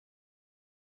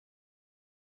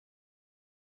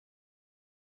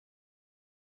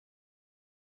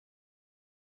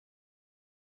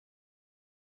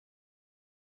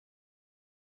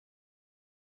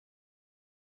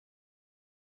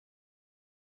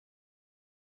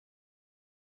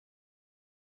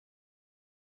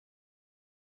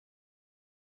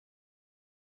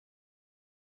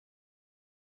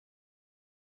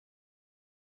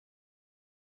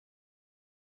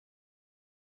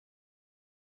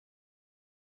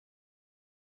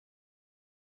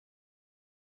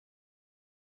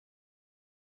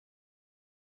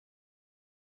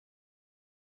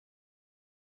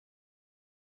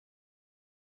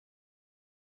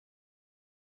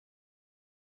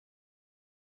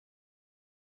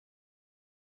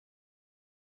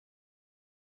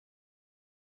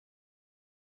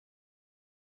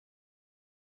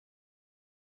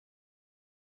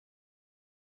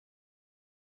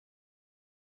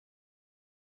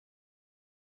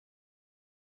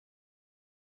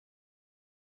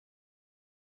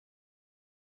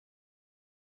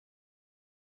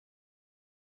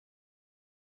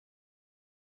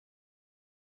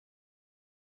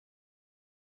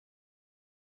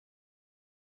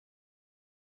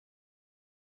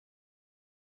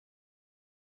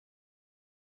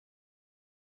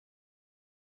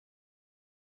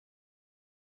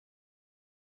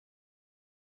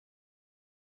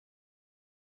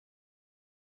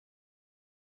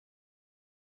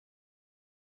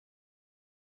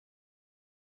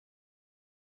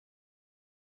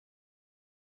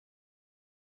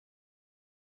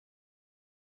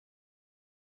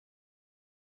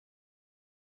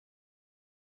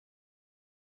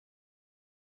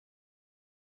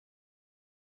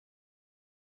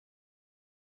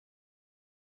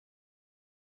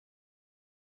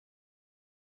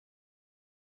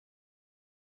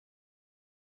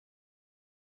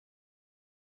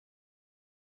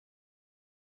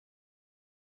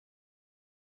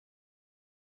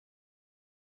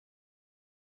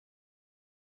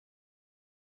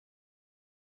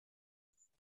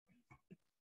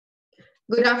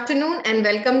Good afternoon and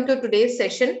welcome to today's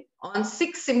session on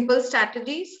 6 simple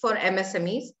strategies for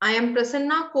MSMEs. I am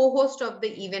Prasanna, co-host of the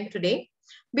event today.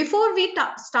 Before we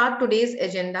start today's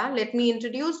agenda, let me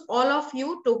introduce all of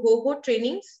you to HOHO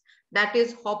trainings, that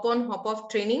is Hop On Hop Off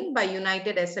training by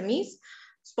United SMEs,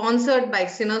 sponsored by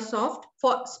Cinesoft,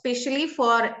 especially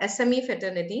for SME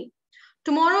fraternity.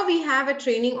 Tomorrow we have a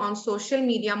training on social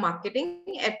media marketing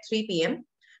at 3 p.m.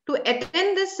 To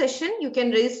attend this session, you can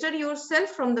register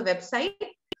yourself from the website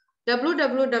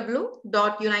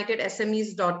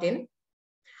www.unitedsmes.in.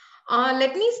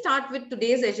 Let me start with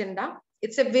today's agenda.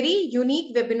 It's a very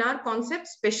unique webinar concept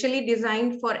specially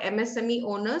designed for MSME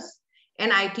owners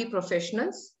and IT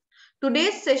professionals.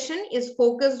 Today's session is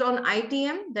focused on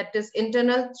ITM, that is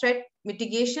internal threat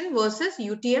mitigation, versus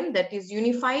UTM, that is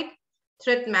unified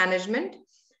threat management,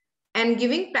 and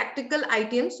giving practical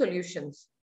ITM solutions.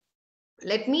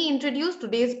 Let me introduce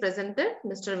today's presenter,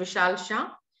 Mr. Vishal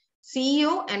Shah,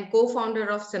 CEO and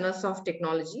co-founder of Cinesoft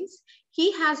Technologies.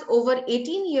 He has over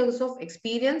 18 years of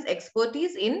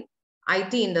expertise in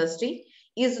IT industry,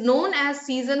 is known as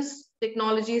seasoned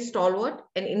technology stalwart,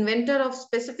 an inventor of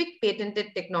specific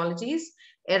patented technologies,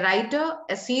 a writer,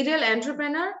 a serial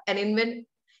entrepreneur, an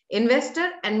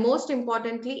investor, and most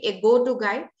importantly, a go-to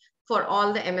guy for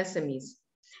all the MSMEs.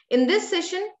 In this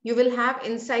session, you will have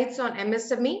insights on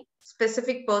MSME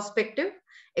specific perspective,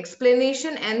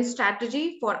 explanation and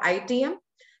strategy for ITM,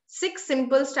 6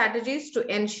 simple strategies to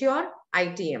ensure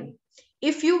ITM.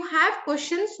 If you have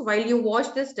questions while you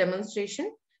watch this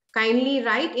demonstration, kindly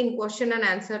write in question and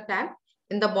answer tab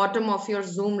in the bottom of your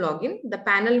Zoom login. The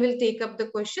panel will take up the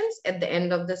questions at the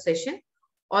end of the session.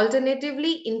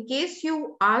 Alternatively, in case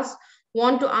you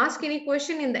want to ask any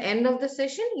question in the end of the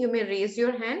session, you may raise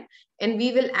your hand and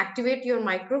we will activate your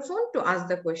microphone to ask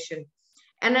the question.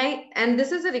 And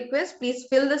this is a request, please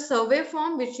fill the survey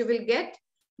form which you will get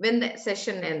when the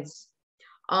session ends.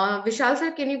 Vishal sir,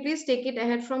 can you please take it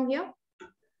ahead from here?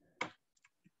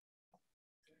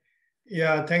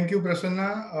 Yeah, thank you,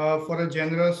 Prasanna, for a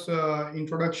generous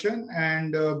introduction,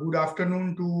 and good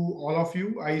afternoon to all of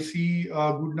you. I see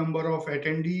a good number of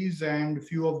attendees and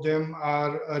few of them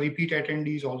are repeat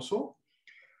attendees also.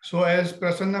 So as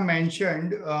Prasanna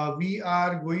mentioned, we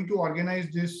are going to organize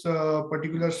this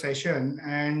particular session,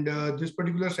 and this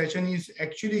particular session is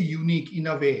actually unique in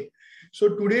a way.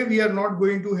 So today we are not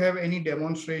going to have any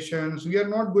demonstrations. We are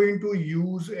not going to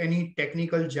use any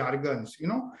technical jargons,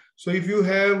 So if you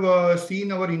have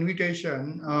seen our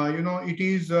invitation, it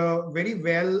is very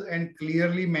well and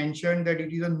clearly mentioned that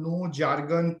it is a no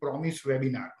jargon promise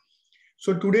webinar.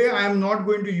 So today I am not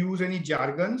going to use any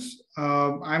jargons.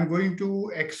 I'm going to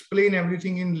explain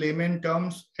everything in layman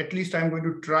terms. At least I'm going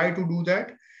to try to do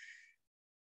that.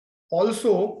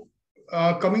 Also,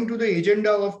 coming to the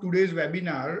agenda of today's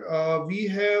webinar, we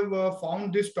have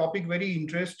found this topic very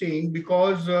interesting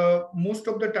because most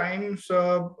of the times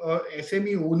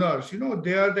SME owners,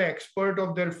 they are the expert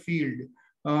of their field.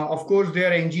 Of course, they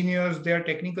are engineers, they are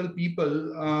technical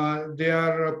people, they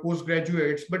are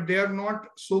postgraduates, but they are not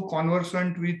so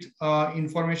conversant with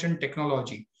information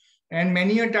technology. And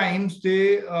many a times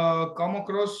they come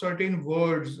across certain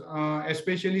words,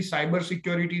 especially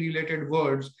cybersecurity related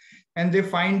words, and they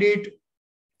find it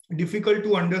difficult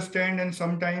to understand. And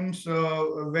sometimes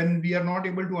when we are not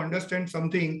able to understand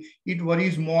something, it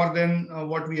worries more than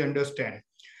what we understand.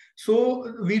 So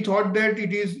we thought that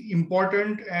it is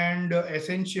important and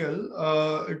essential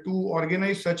to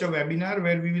organize such a webinar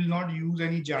where we will not use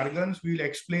any jargons. We will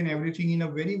explain everything in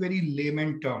a very, very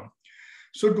layman term.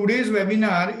 So today's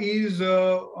webinar is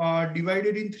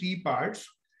divided in 3 parts.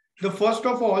 The first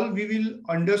of all, we will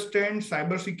understand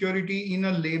cybersecurity in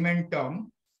a layman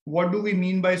term. What do we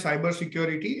mean by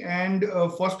cybersecurity? And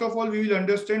first of all, we will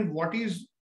understand what is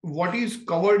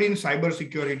covered in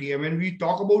cybersecurity. And when we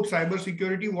talk about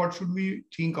cybersecurity, what should we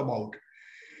think about?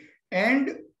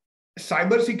 And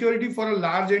cybersecurity for a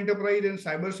large enterprise and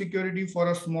cybersecurity for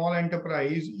a small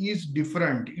enterprise is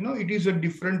different. It is a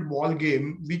different ball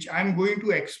game, which I'm going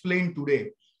to explain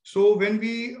today. So when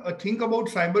we think about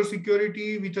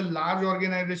cybersecurity with a large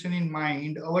organization in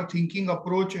mind, our thinking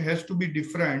approach has to be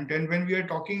different. And when we are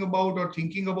talking about or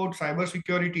thinking about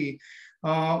cybersecurity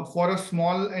for a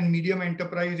small and medium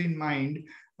enterprise in mind,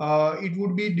 it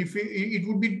would be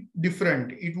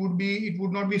different. It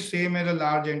would not be same as a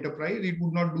large enterprise. It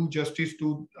would not do justice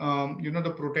to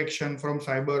the protection from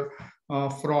cyber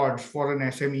frauds for an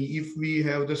SME if we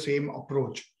have the same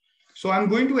approach. So I'm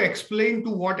going to explain to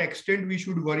what extent we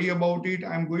should worry about it.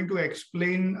 I'm going to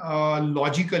explain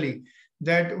logically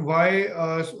that why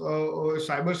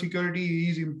cybersecurity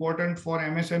is important for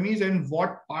MSMEs and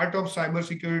what part of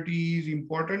cybersecurity is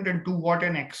important and to what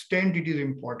an extent it is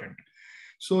important.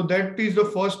 So that is the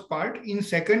first part. In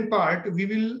second part, we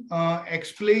will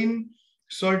explain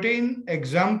certain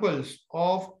examples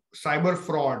of cyber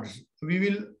frauds. We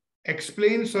will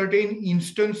explain certain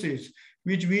instances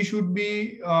which we should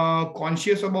be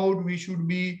conscious about, we should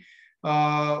be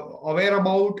aware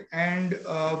about, and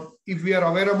if we are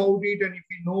aware about it and if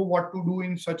we know what to do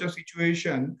in such a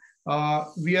situation,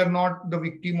 we are not the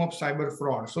victim of cyber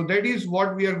fraud. So that is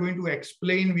what we are going to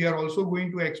explain. We are also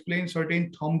going to explain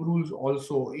certain thumb rules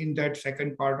also in that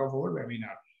second part of our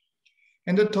webinar.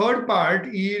 And the third part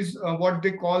is what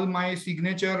they call my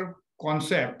signature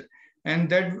concept, and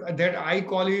that I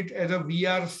call it as a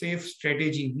VR safe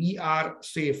strategy. VR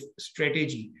safe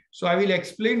strategy. So I will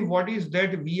explain what is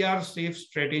that VR safe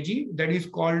strategy. That is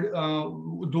called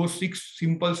those 6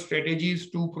 simple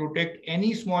strategies to protect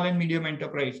any small and medium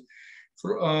enterprise,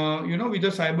 for, with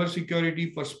a cyber security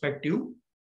perspective.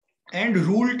 And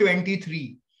Rule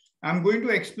 23. I'm going to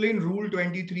explain Rule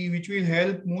 23, which will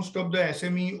help most of the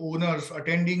SME owners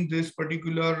attending this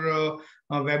particular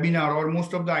webinar, or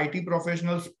most of the IT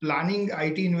professionals planning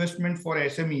IT investment for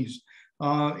SMEs.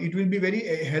 It will be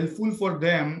very helpful for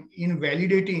them in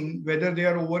validating whether they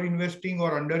are over-investing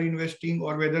or under-investing,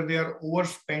 or whether they are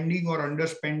overspending or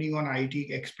underspending on IT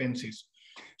expenses.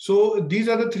 So these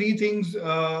are the 3 things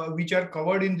which are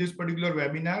covered in this particular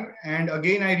webinar. And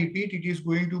again, I repeat, it is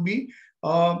going to be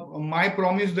my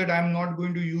promise that I'm not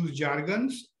going to use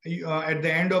jargons. At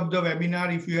the end of the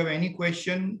webinar, if you have any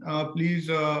question, please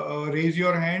raise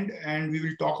your hand and we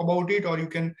will talk about it, or you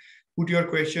can put your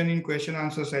question in question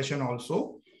answer session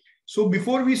also. So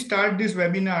before we start this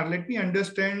webinar, let me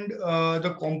understand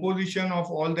the composition of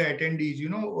all the attendees.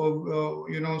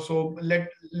 So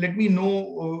let me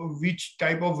know which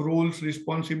type of roles,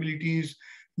 responsibilities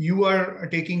you are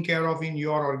taking care of in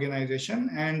your organization,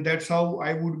 and that's how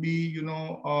I would be,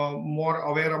 more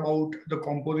aware about the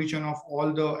composition of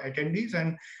all the attendees,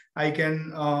 and I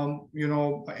can,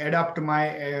 adapt my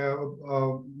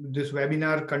this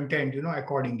webinar content,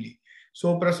 accordingly.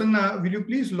 So Prasanna, will you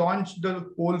please launch the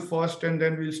poll first and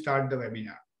then we'll start the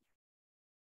webinar.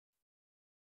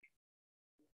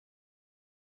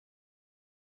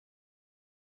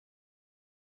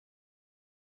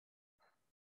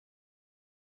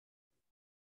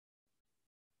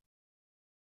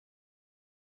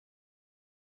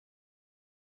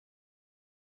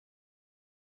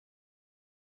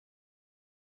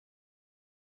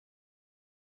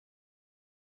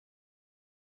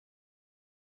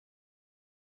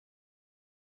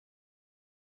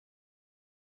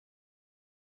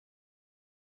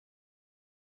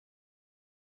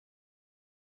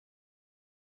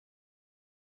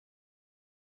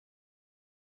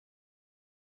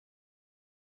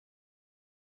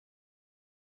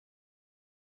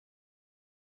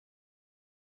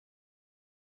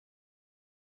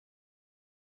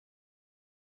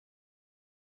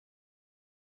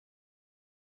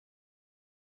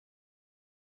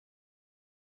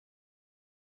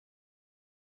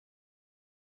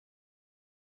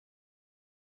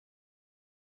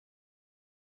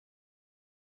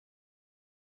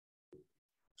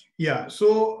 Yeah,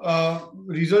 so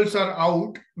results are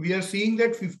out. We are seeing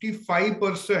that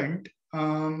 55%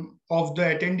 of the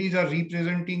attendees are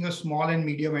representing a small and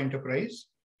medium enterprise.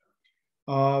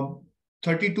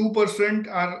 32%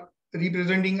 are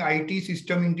representing IT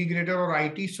system integrator or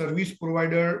IT service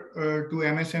provider to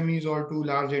MSMEs or to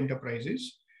large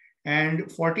enterprises. And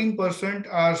 14%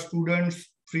 are students,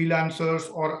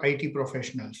 freelancers, or IT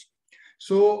professionals.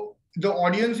 So the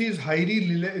audience is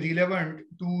highly relevant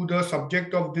to the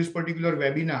subject of this particular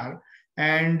webinar.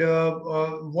 And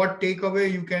what takeaway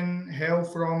you can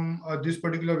have from this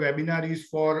particular webinar is,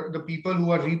 for the people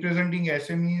who are representing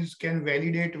SMEs can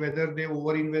validate whether they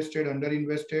overinvested,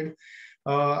 underinvested.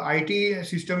 IT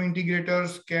system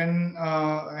integrators can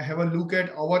have a look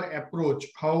at our approach,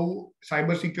 how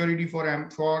cybersecurity for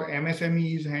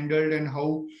MSME is handled and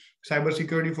how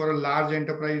cybersecurity for a large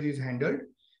enterprise is handled.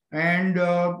 And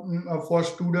for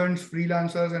students,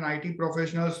 freelancers, and IT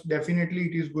professionals, definitely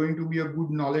it is going to be a good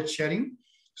knowledge sharing.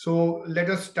 So let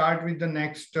us start with the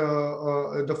next,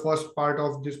 the first part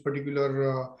of this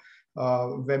particular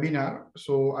webinar.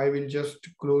 So I will just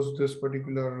close this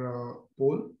particular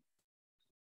poll.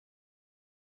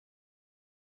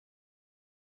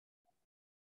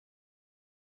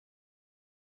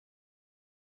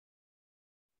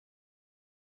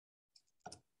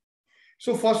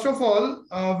 So first of all,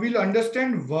 we'll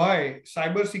understand why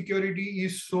cybersecurity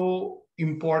is so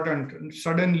important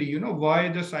suddenly, why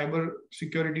the cyber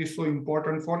security is so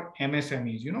important for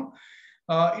MSMEs.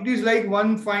 It is like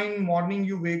one fine morning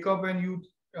you wake up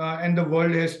and the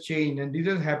world has changed, and this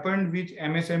has happened with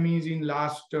MSMEs in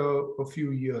last a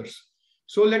few years.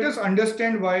 So let us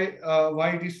understand why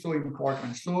it is so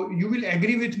important. So you will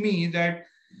agree with me that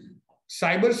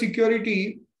cyber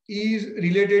security is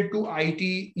related to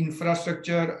IT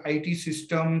infrastructure, IT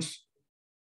systems,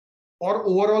 or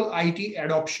overall IT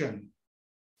adoption.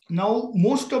 Now,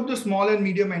 most of the small and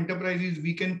medium enterprises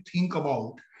we can think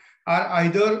about are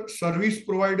either service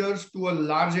providers to a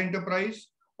large enterprise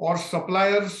or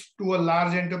suppliers to a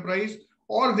large enterprise,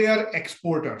 or they are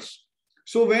exporters.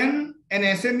 So when an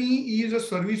SME is a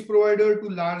service provider to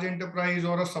large enterprise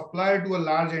or a supplier to a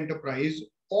large enterprise,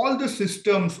 all the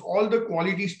systems, all the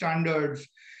quality standards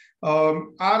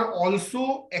are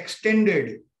also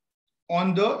extended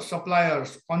on the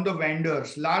suppliers, on the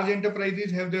vendors. Large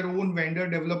enterprises have their own vendor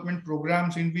development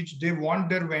programs in which they want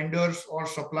their vendors or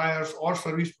suppliers or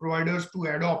service providers to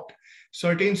adopt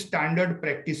certain standard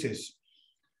practices.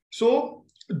 So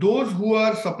those who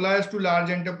are suppliers to large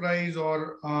enterprise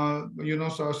or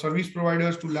service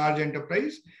providers to large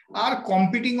enterprise are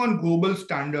competing on global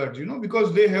standards,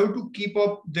 because they have to keep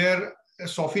up their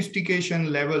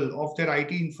sophistication level of their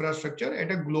IT infrastructure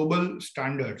at a global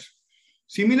standards.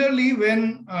 Similarly,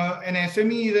 when an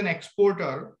SME is an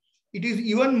exporter, it is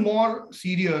even more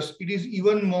serious, it is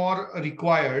even more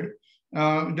required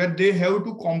that they have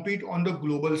to compete on the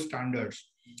global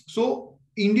standards. So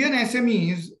Indian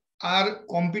SMEs are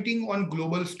competing on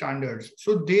global standards.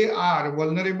 So they are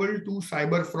vulnerable to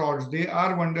cyber frauds. They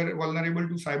are vulnerable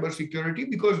to cyber security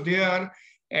because they are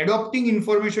adopting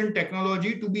information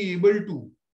technology to be able to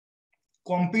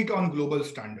compete on global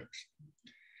standards.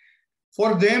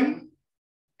 For them,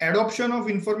 adoption of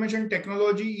information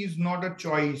technology is not a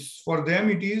choice. For them,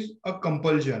 it is a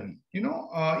compulsion.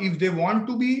 If they want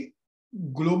to be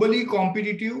globally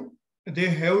competitive, they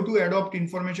have to adopt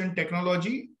information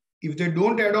technology. If they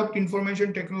don't adopt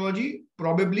information technology,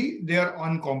 probably they are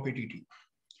uncompetitive.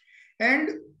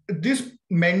 And this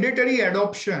mandatory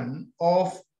adoption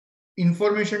of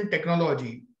information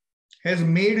technology has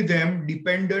made them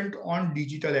dependent on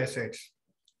digital assets.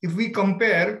 If we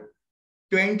compare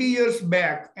 20 years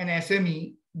back, an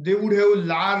SME, they would have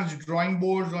large drawing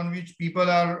boards on which people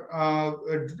are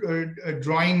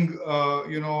drawing,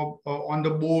 on the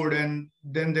board, and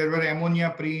then there were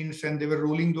ammonia prints, and they were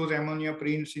rolling those ammonia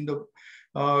prints in the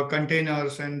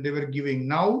containers, and they were giving.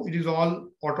 Now it is all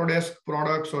Autodesk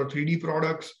products or 3D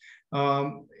products.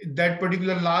 That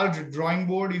particular large drawing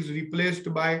board is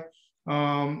replaced by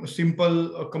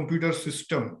simple computer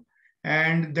system,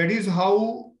 and that is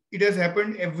how it has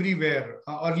happened everywhere.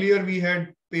 Earlier we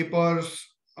had papers.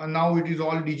 Now it is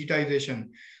all digitization.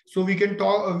 So we can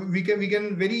talk. We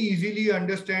can very easily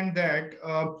understand that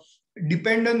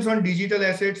dependence on digital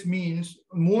assets means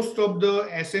most of the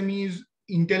SMEs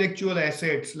intellectual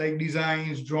assets like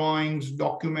designs, drawings,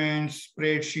 documents,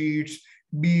 spreadsheets,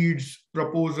 bids,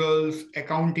 proposals,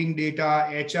 accounting data,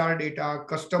 HR data,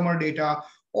 customer data.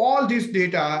 All this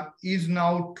data is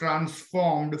now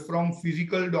transformed from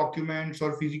physical documents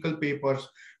or physical papers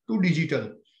to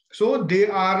digital. So they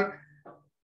are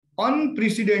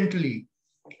unprecedentedly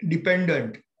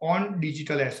dependent on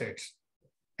digital assets.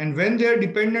 And when they are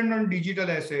dependent on digital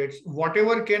assets,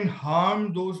 whatever can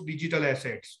harm those digital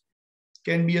assets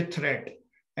can be a threat.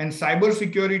 And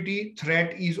cybersecurity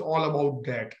threat is all about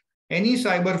that. Any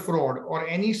cyber fraud or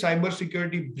any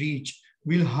cybersecurity breach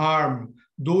will harm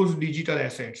those digital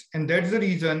assets. And that's the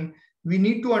reason we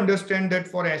need to understand that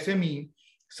for SME,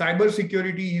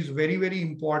 cybersecurity is very, very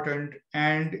important,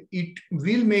 and it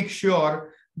will make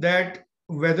sure that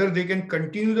whether they can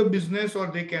continue the business or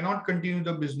they cannot continue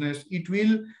the business, it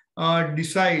will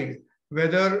decide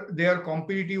whether they are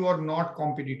competitive or not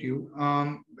competitive.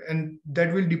 And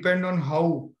that will depend on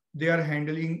how they are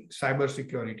handling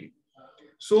cybersecurity.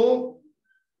 So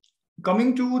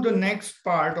coming to the next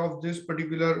part of this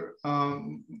particular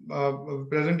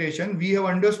presentation, we have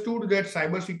understood that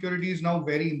cybersecurity is now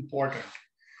very important.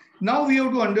 Now we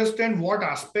have to understand what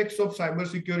aspects of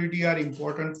cybersecurity are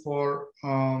important for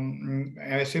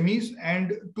SMEs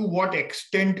and to what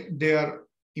extent they are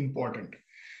important.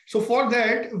 So for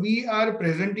that, we are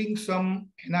presenting some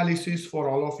analysis for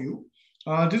all of you.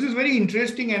 This is very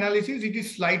interesting analysis. It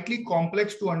is slightly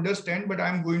complex to understand, but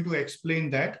I'm going to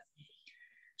explain that.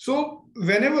 So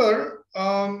whenever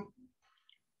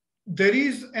there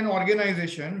is an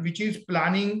organization which is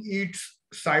planning its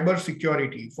cyber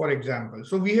security, for example.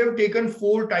 So we have taken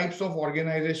 4 types of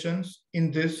organizations in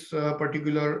this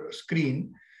particular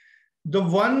screen. The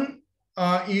one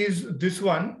is this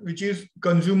one, which is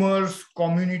consumers,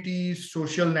 communities,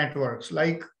 social networks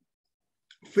like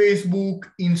Facebook,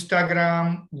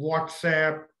 Instagram,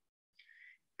 WhatsApp,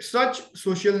 such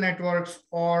social networks,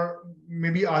 or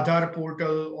maybe Aadhaar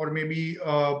portal, or maybe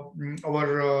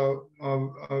our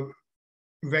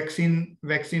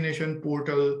vaccination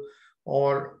portal,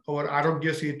 or our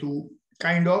Arogya Setu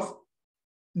kind of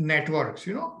networks,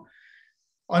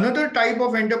 Another type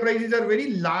of enterprises are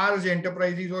very large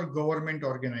enterprises or government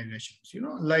organizations,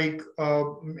 like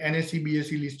NSE,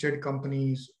 BSE listed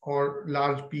companies or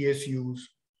large PSUs.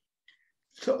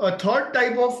 So a third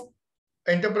type of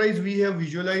enterprise we have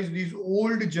visualized these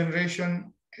old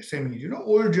generation SMEs,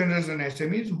 old generation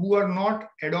SMEs who have not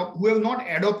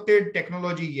adopted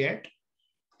technology yet.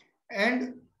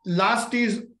 And last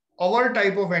is our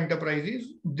type of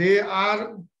enterprises. They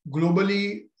are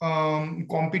globally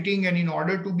competing, and in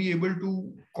order to be able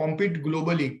to compete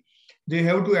globally, they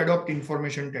have to adopt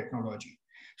information technology.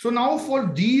 So now for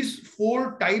these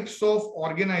four types of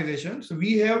organizations,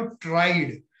 we have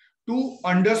tried to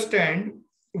understand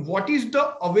what is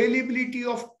the availability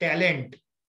of talent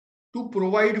to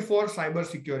provide for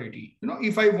cybersecurity.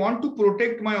 If I want to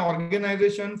protect my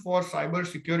organization for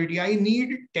cybersecurity, I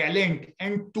need talent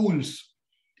and tools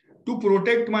to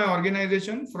protect my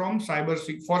organization from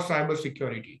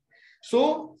cybersecurity.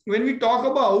 So when we talk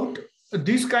about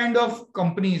this kind of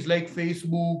companies like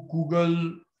Facebook,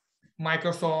 Google,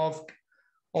 Microsoft,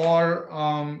 or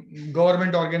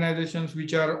government organizations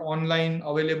which are online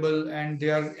available and they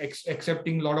are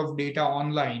accepting a lot of data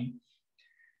online,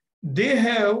 they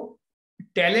have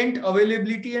talent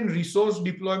availability and resource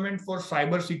deployment for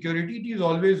cybersecurity. It is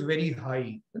always very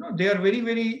high. They are very,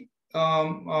 very they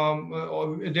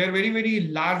are very, very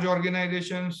large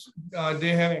organizations. They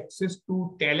have access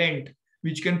to talent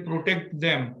which can protect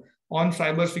them on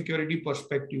cybersecurity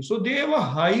perspective. So they have a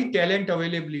high talent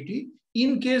availability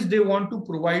in case they want to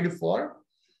provide for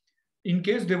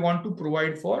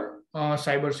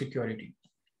cybersecurity.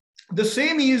 The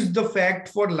same is the fact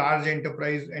for large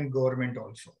enterprise and government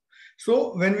also.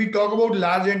 So when we talk about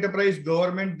large enterprise,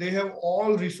 government, they have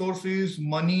all resources,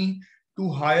 money to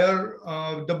hire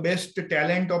the best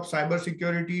talent of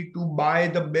cybersecurity, to buy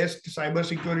the best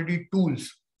cybersecurity tools.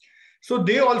 So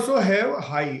they also have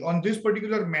high on this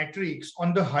particular matrix.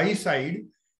 On the high side,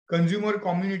 consumer,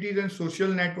 communities and social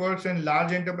networks and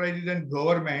large enterprises and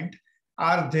government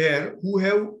are there who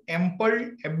have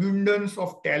ample abundance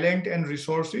of talent and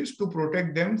resources to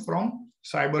protect them from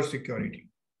cybersecurity,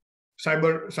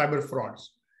 cyber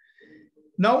frauds.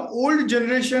 Now, old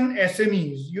generation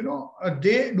SMEs,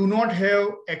 they do not have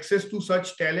access to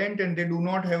such talent and they do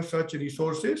not have such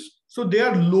resources. So they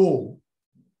are low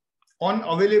on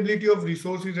availability of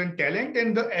resources and talent.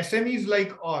 And the SMEs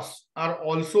like us are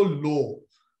also low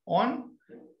on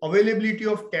availability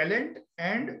of talent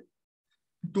and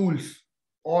tools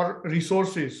or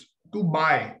resources to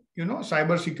buy,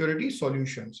 cybersecurity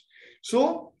solutions.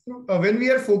 So when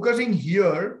we are focusing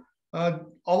here,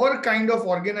 our kind of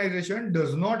organization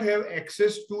does not have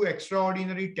access to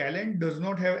extraordinary talent, does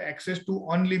not have access to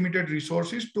unlimited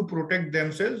resources to protect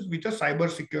themselves with a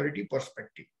cybersecurity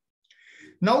perspective.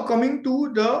 Now coming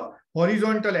to the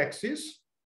horizontal axis,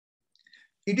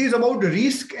 it is about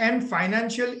risk and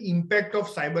financial impact of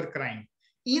cybercrime.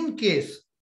 In case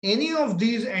any of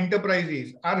these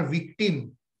enterprises are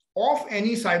victim of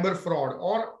any cyber fraud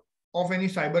or of any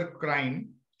cyber crime,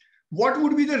 what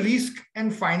would be the risk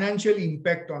and financial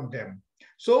impact on them?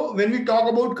 So when we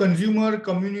talk about consumer,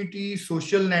 community,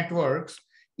 social networks,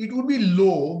 it would be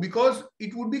low because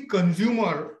it would be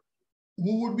consumer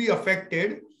who would be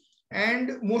affected.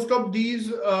 And most of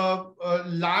these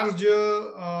large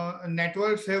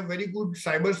networks have very good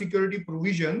cybersecurity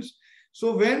provisions.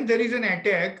 So when there is an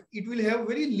attack, it will have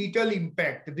very little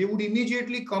impact. They would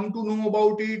immediately come to know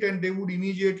about it, and they would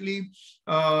immediately,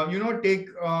 take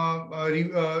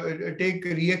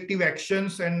reactive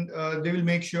actions, and they will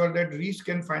make sure that risk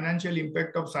and financial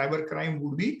impact of cybercrime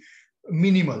would be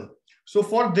minimal. So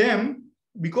for them,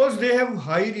 because they have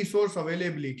high resource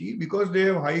availability,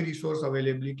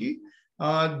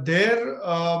 their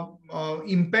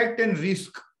impact and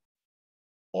risk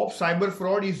of cyber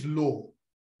fraud is low,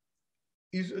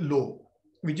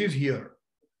 which is here.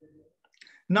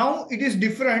 Now it is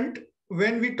different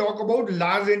when we talk about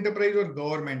large enterprise or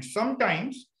government.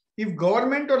 Sometimes if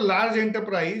government or large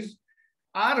enterprise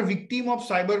are victim of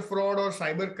cyber fraud or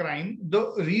cyber crime,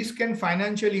 the risk and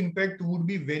financial impact would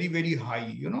be very, very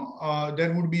high.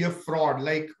 There would be a fraud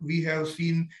like we have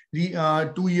seen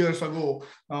 2 years ago.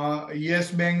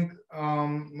 Yes Bank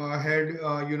had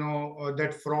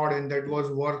that fraud, and that was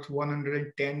worth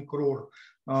 110 crore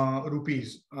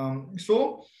rupees.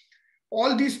 So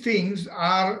all these things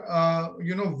are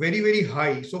very, very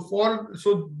high.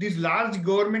 So these large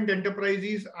government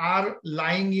enterprises are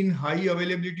lying in high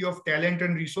availability of talent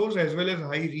and resource, as well as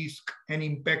high risk and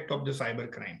impact of the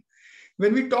cybercrime.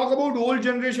 When we talk about old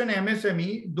generation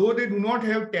MSME, though they do not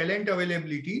have talent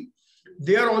availability,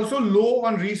 they are also low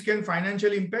on risk and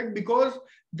financial impact, because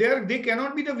they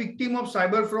cannot be the victim of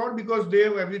cyber fraud because they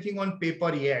have everything on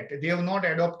paper yet. They have not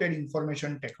adopted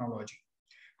information technology.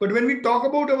 But when we talk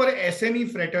about our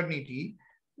SME fraternity,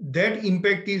 that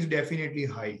impact is definitely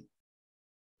high.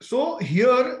 So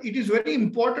here it is very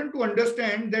important to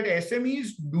understand that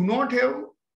SMEs do not have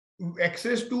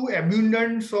access to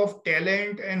abundance of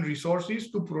talent and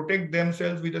resources to protect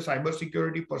themselves with a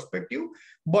cybersecurity perspective.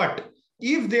 But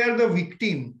if they are the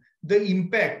victim, the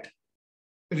impact,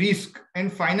 risk,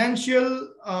 and financial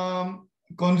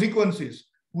consequences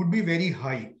would be very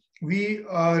high. We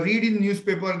read in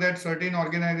newspaper that certain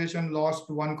organization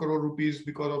lost 1 crore rupees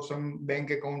because of some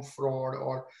bank account fraud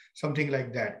or something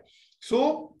like that.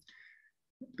 So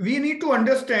we need to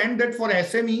understand that for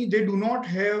SME, they do not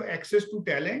have access to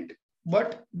talent,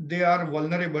 but they are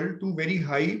vulnerable to very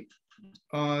high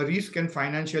risk and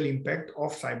financial impact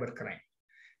of cybercrime.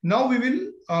 Now we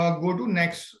will go to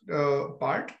next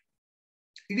part.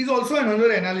 It is also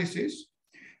another analysis.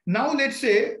 Now let's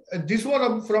say this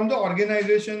was from the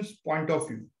organization's point of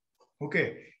view.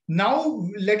 Okay. Now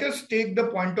let us take the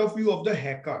point of view of the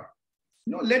hacker.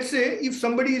 Let's say if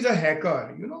somebody is a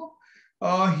hacker,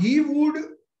 he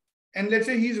would, and let's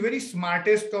say he's very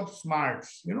smartest of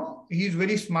smarts, he's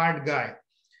very smart guy.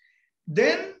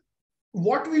 Then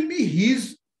what will be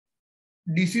his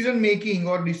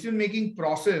decision-making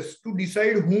process to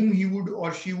decide whom he would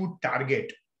or she would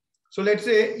target? So let's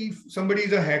say if somebody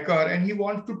is a hacker and he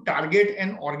wants to target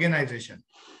an organization,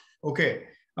 okay,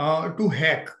 to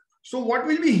hack. So what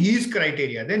will be his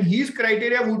criteria? Then his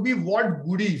criteria would be what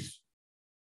goodies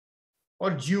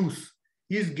or juice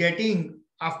he is getting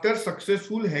after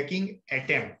successful hacking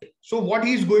attempt. So what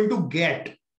he is going to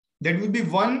get, that will be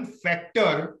one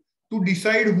factor to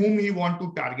decide whom he want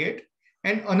to target.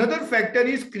 And another factor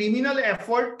is criminal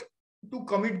effort to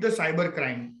commit the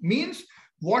cybercrime. Means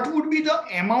what would be the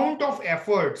amount of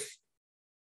efforts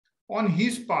on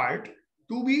his part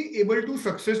to be able to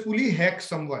successfully hack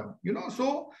someone,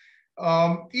 So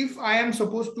if I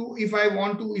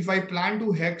plan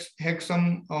to hack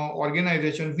some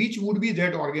organization, which would be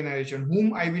that organization,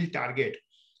 whom I will target?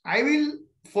 I will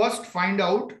first find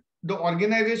out the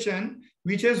organization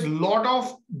which has lot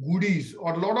of goodies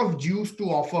or lot of juice to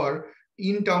offer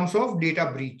in terms of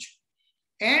data breach.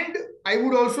 And I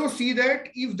would also see that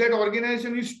if that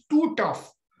organization is too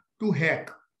tough to hack,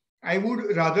 I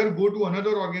would rather go to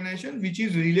another organization which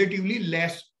is relatively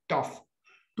less tough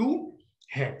to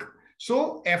hack.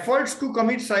 So efforts to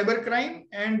commit cybercrime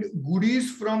and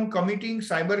goodies from committing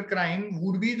cybercrime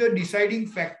would be the deciding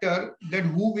factor that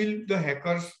who will the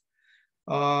hackers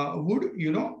would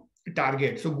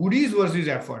target. So goodies versus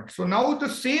effort. So now the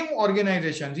same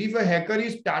organizations, if a hacker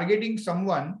is targeting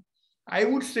someone, I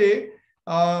would say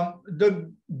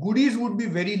the goodies would be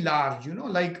very large,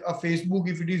 like a Facebook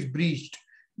if it is breached,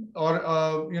 or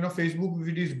Facebook if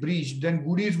it is breached, then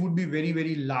goodies would be very,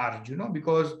 very large,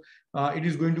 because it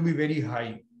is going to be very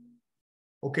high.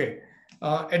 Okay.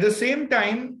 At the same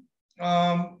time,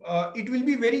 it will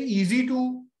be very easy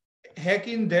to hack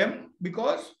in them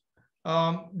because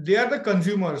they are the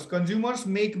consumers. Consumers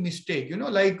make mistake,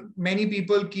 like many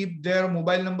people keep their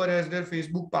mobile number as their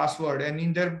Facebook password, and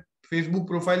in their Facebook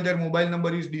profile, their mobile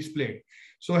number is displayed.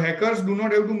 So hackers do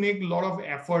not have to make a lot of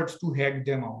efforts to hack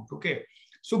them out. Okay.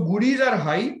 So goodies are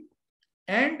high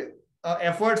and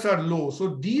efforts are low.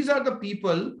 So these are the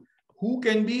people who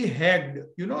can be hacked,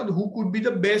 who could be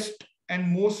the best and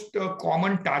most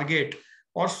common target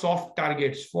or soft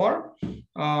targets for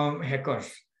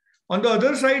hackers. On the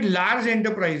other side, large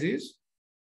enterprises,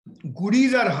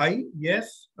 goodies are high.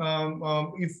 Yes.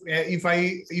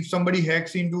 If somebody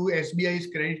hacks into SBI's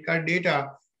credit card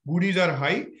data, goodies are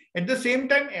high. At the same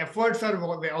time, efforts are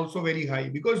also very high,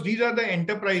 because these are the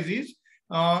enterprises.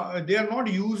 They are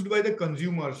not used by the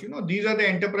consumers. These are the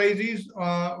enterprises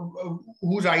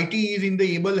whose IT is in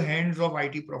the able hands of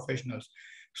IT professionals.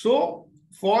 So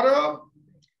for a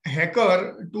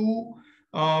hacker to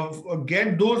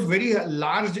get those very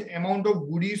large amount of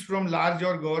goodies from large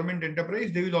or government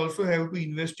enterprise, they will also have to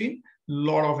invest in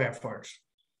lot of efforts.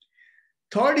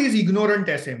 Third is ignorant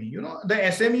SME. The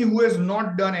SME who has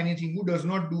not done anything, who does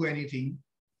not do anything.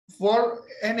 For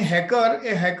a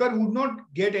hacker would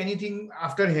not get anything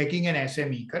after hacking an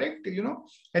SME, correct?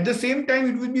 At the same time,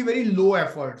 it will be very low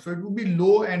effort. So it would be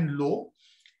low and low.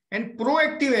 And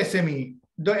proactive SME,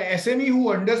 the SME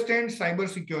who understands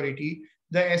cybersecurity,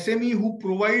 the SME who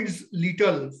provides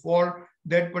little for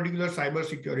that particular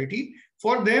cybersecurity.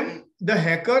 For them, the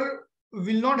hacker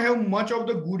will not have much of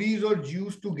the goodies or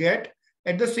juice to get.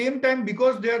 At the same time,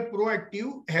 because they are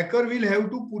proactive, hacker will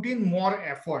have to put in more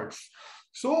efforts.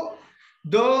 So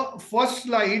the first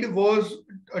slide was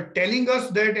telling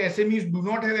us that SMEs do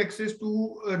not have access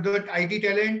to the IT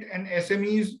talent, and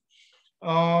SMEs,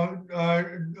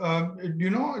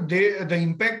 the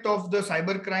impact of the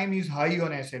cybercrime is high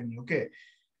on SME. Okay.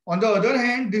 On the other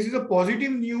hand, this is a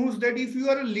positive news that if you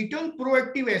are a little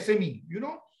proactive SME,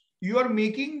 you are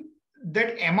making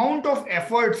that amount of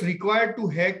efforts required to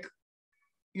hack,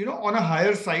 on a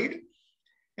higher side.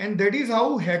 And that is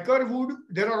how hacker would,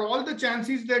 there are all the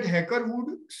chances that hacker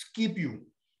would skip you,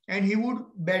 and he would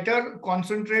better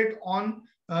concentrate on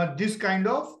this kind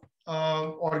of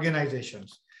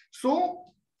organizations. So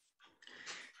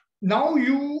now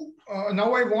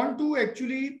I want to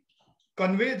actually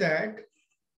convey that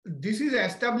this is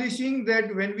establishing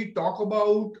that when we talk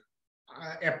about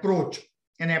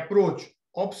an approach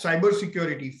of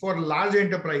cybersecurity for large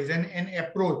enterprise and an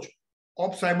approach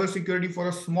of cybersecurity for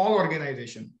a small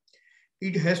organization,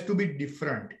 it has to be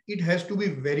different. It has to be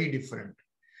very different.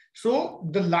 So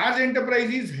the large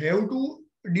enterprises have to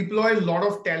deploy a lot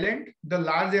of talent. The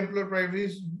large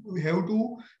enterprises have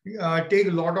to take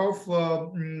a lot of,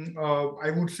 I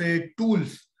would say,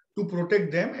 tools to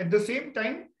protect them. At the same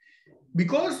time,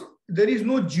 because there is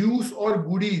no juice or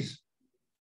goodies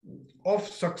of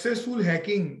successful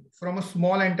hacking from a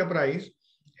small enterprise,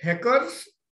 hackers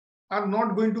are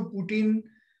not going to put in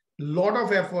a lot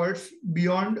of efforts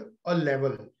beyond a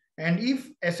level. And if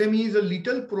SME is a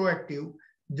little proactive,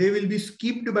 they will be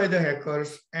skipped by the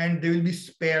hackers and they will be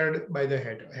spared by the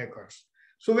hackers.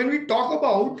 So when we talk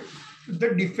about the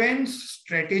defense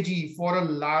strategy for a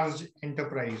large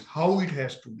enterprise, how it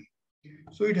has to be.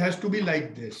 So it has to be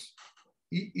like this.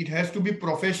 It has to be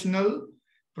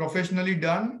professionally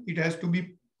done. It has to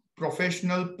be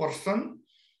professional person.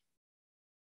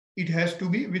 It has to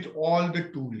be with all the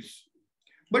tools.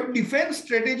 But defense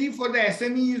strategy for the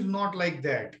SME is not like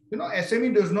that.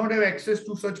 SME does not have access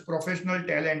to such professional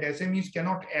talent. SMEs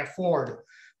cannot afford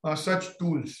such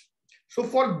tools. So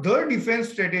for the defense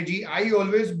strategy, I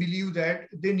always believe that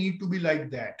they need to be like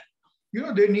that.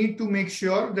 They need to make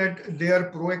sure that they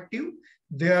are proactive,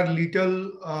 they are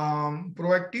little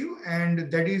proactive,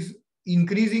 and that is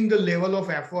increasing the level of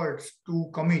efforts to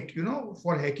commit,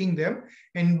 for hacking them.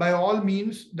 And by all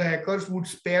means, the hackers would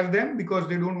spare them because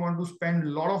they don't want to spend a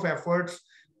lot of efforts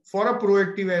for a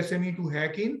proactive SME to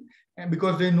hack in, and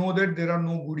because they know that there are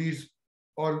no goodies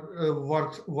or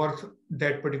worth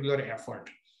that particular effort.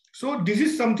 So this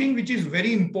is something which is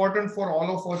very important for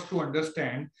all of us to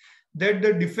understand, that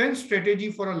the defense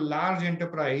strategy for a large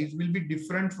enterprise will be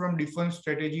different from defense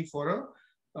strategy for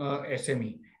a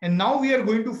SME. And now we are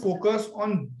going to focus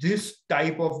on this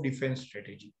type of defense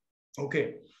strategy.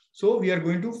 Okay, so we are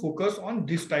going to focus on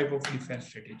this type of defense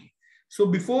strategy. So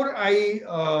before I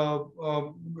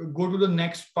go to the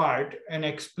next part and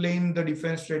explain the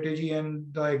defense strategy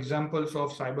and the examples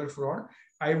of cyber fraud,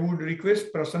 I would request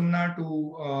Prasanna to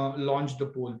launch the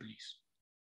poll, please.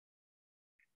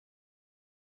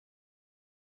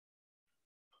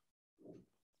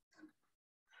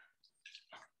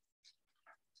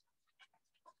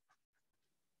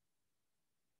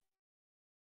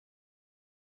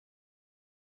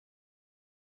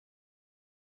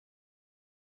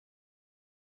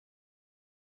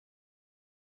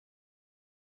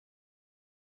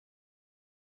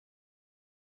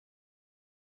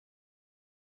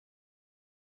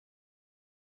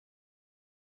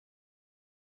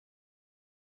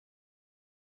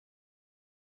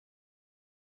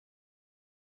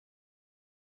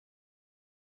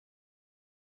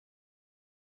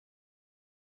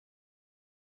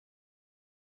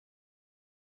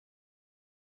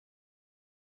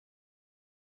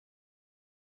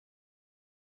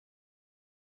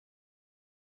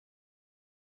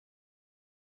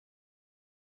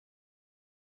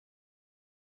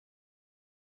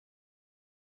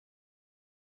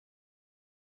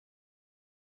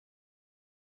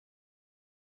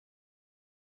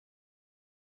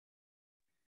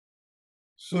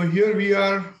 So here we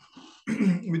are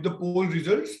with the poll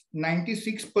results.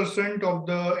 96% of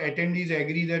the attendees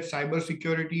agree that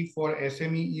cybersecurity for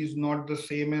SME is not the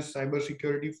same as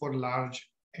cybersecurity for large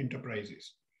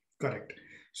enterprises. Correct.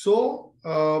 So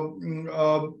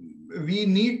we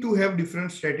need to have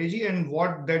different strategy, and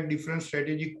what that different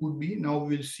strategy could be, now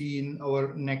we'll see in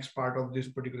our next part of this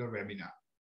particular webinar.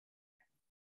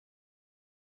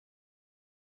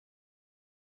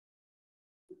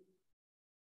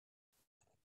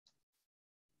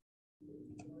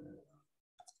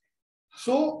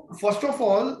 So first of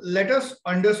all, let us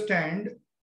understand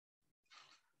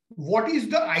what is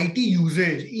the IT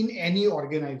usage in any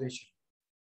organization.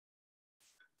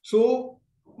 So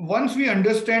once we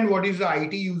understand what is the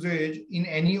IT usage in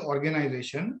any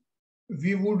organization,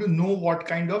 we would know what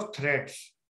kind of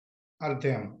threats are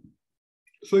there.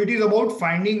 So it is about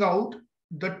finding out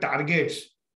the targets,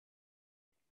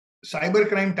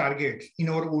 cybercrime targets in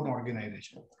our own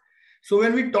organization. So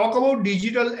when we talk about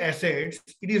digital assets,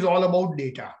 it is all about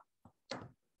data.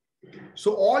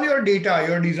 So all your data,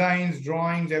 your designs,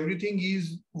 drawings, everything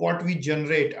is what we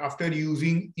generate after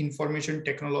using information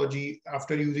technology,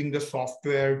 after using the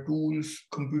software, tools,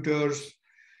 computers,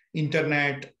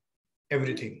 internet,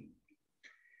 everything.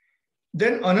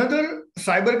 Then another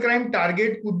cybercrime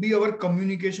target could be our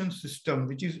communication system,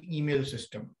 which is email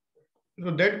system. So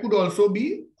that could also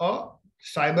be a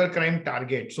cybercrime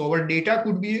target. So our data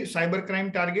could be a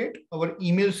cybercrime target. Our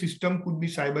email system could be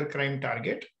cybercrime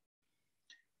target.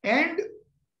 And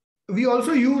we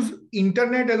also use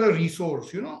internet as a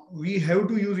resource. We have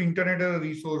to use internet as a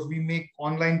resource. We make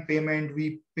online payment.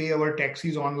 We pay our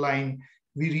taxes online.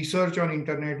 We research on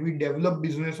internet. We develop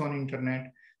business on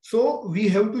internet. So we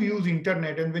have to use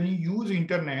internet, and when you use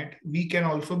internet, we can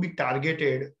also be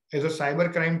targeted as a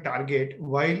cybercrime target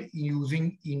while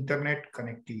using internet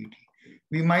connectivity.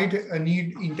 We might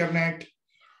need internet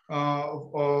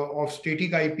of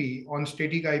static IP on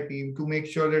static IP to make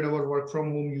sure that our work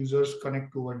from home users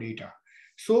connect to our data.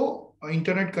 So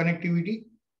internet connectivity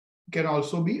can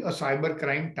also be a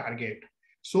cybercrime target.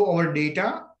 So our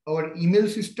data, our email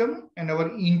system, and our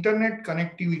internet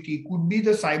connectivity could be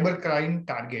the cybercrime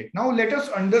target. Now let us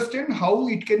understand how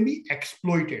it can be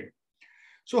exploited.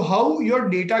 So how your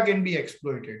data can be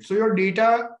exploited. So your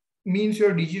data means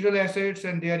your digital assets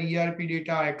and their ERP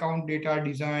data, account data,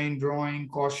 design, drawing,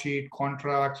 cost sheet,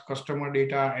 contracts, customer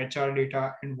data, HR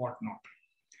data, and whatnot.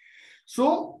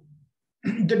 So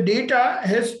the data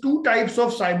has two types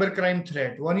of cybercrime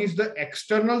threat. One is the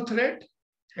external threat,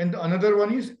 and the another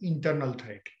one is internal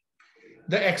threat.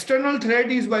 The external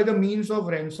threat is by the means of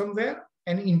ransomware,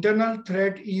 and internal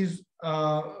threat is,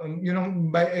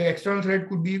 by external threat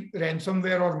could be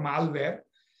ransomware or malware.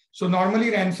 So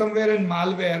normally ransomware and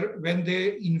malware, when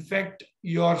they infect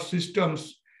your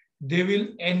systems, they will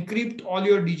encrypt all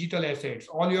your digital assets,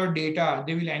 all your data,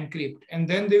 they will encrypt, and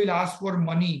then they will ask for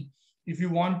money if you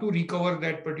want to recover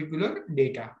that particular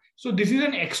data. So this is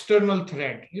an external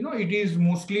threat. It is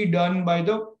mostly done by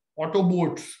the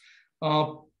Autobots,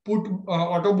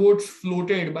 Autobots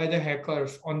floated by the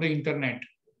hackers on the internet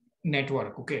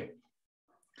network. Okay.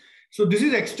 So this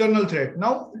is external threat.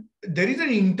 Now there is an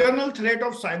internal threat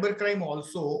of cybercrime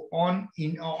also on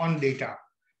data,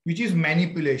 which is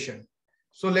manipulation.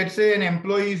 So let's say an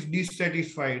employee is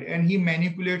dissatisfied and he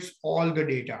manipulates all the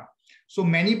data. So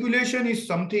manipulation is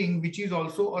something which is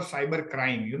also a cyber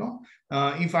crime.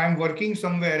 If I'm working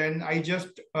somewhere and I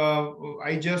just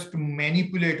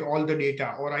manipulate all the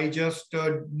data, or I just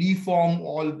deform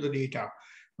all the data.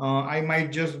 I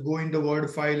might just go in the Word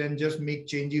file and just make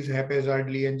changes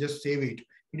haphazardly and just save it.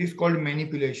 It is called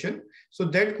manipulation. So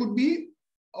that could be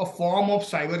a form of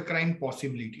cybercrime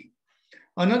possibility.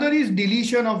 Another is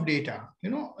deletion of data.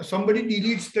 Somebody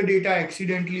deletes the data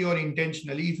accidentally or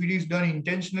intentionally. If it is done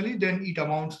intentionally, then it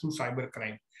amounts to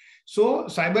cybercrime. So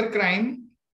cybercrime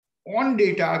on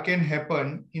data can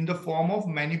happen in the form of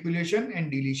manipulation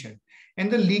and deletion. And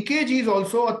the leakage is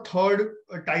also a third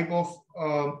type of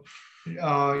a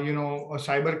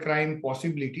cybercrime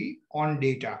possibility on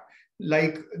data.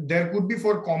 Like there could be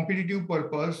for competitive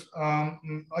purpose, a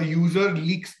user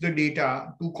leaks the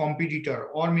data to competitor,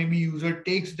 or maybe user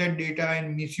takes that data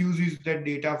and misuses that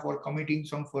data for committing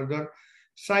some further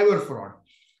cyber fraud.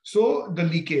 So the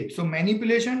leakage, so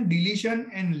manipulation, deletion,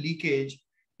 and leakage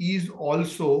is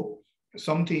also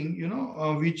something,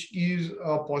 which is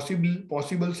a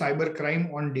possible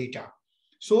cybercrime on data.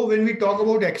 So when we talk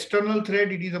about external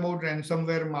threat, it is about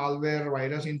ransomware, malware,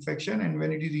 virus infection. And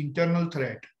when it is internal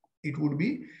threat, it would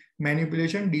be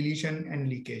manipulation, deletion, and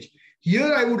leakage.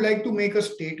 Here, I would like to make a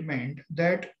statement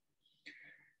that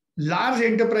large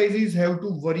enterprises have to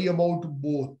worry about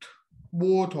both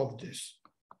of this.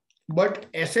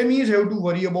 But SMEs have to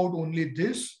worry about only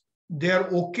this. They are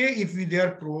okay if they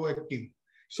are proactive.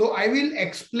 So I will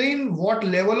explain what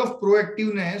level of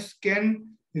proactiveness can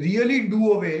really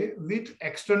do away with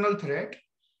external threat,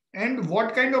 and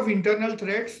what kind of internal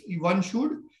threats one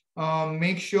should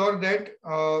make sure that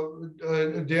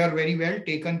they are very well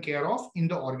taken care of in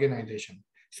the organization.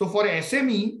 So for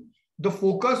SME, the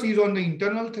focus is on the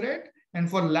internal threat, and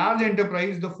for large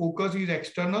enterprise, the focus is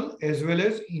external as well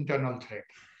as internal threat.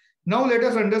 Now let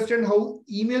us understand how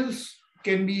emails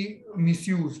can be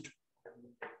misused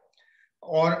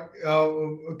or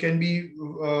can be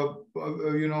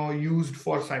used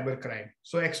for cybercrime.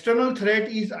 So external threat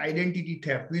is identity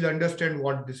theft. We'll understand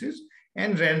what this is,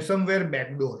 and ransomware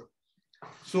backdoor.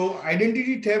 So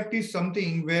identity theft is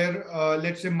something where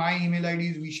let's say my email ID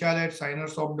is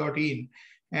vishal@signersoft.in,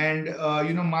 and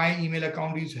my email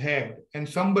account is hacked, and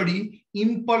somebody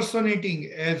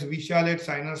impersonating as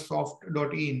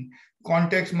vishal@signersoft.in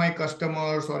contacts my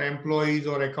customers or employees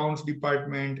or accounts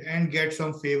department and get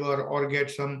some favor or get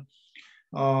some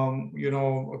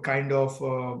kind of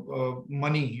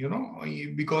money,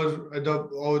 because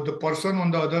the person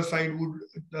on the other side would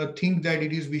think that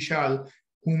it is Vishal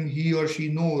whom he or she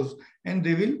knows, and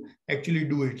they will actually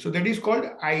do it. So that is called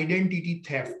identity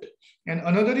theft. And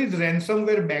another is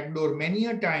ransomware backdoor. Many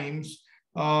a times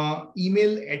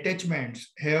email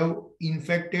attachments have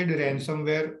infected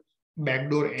ransomware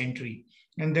backdoor entry,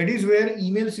 and that is where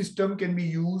email system can be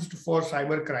used for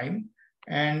cybercrime,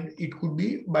 and it could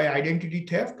be by identity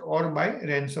theft or by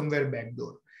ransomware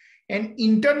backdoor. An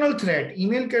internal threat,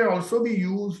 email can also be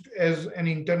used as an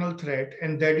internal threat,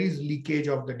 and that is leakage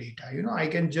of the data. I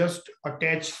can just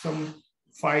attach some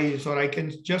files, or I can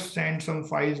just send some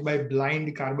files by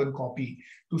blind carbon copy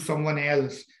to someone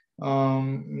else,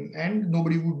 and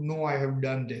nobody would know I have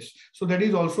done this. So that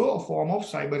is also a form of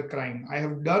cybercrime. I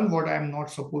have done what I am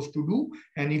not supposed to do,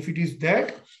 and if it is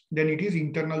that, then it is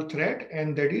internal threat,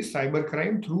 and that is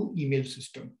cybercrime through email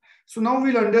system. So now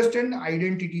we'll understand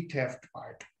identity theft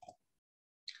part.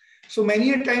 So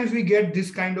many a times we get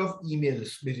this kind of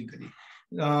emails, basically.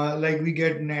 Like we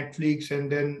get Netflix, and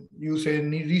then you say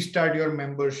restart your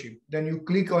membership. Then you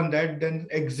click on that, then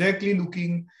exactly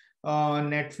looking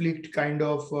Netflix kind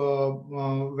of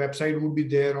website would be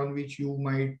there on which you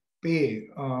might pay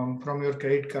from your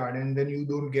credit card, and then you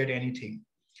don't get anything.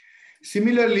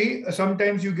 Similarly,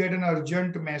 sometimes you get an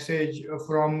urgent message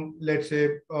from, let's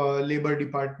say, labor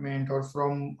department or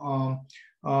from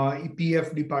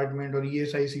EPF department or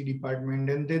ESIC department,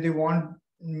 and they want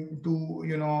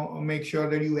to make sure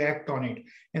that you act on it,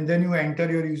 and then you enter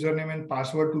your username and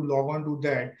password to log on to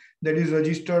that is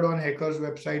registered on hacker's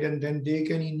website, and then they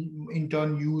can in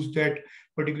turn use that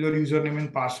particular username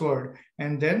and password,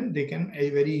 and then they can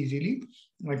very easily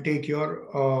take your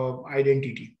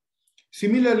identity.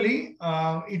 Similarly,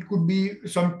 it could be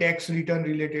some tax return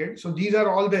related. So these are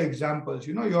all the examples.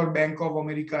 Your Bank of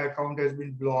America account has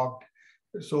been blocked.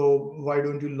 So why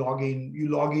don't you log in? You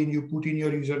log in, you put in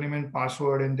your username and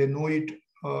password, and they know it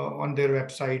on their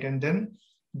website, and then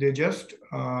they just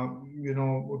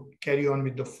carry on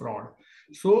with the fraud.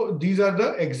 So these are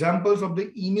the examples of the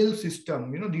email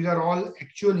system. These are all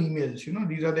actual emails.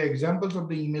 These are the examples of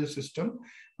the email system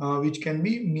which can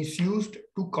be misused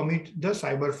to commit the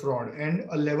cyber fraud, and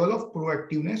a level of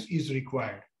proactiveness is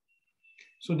required.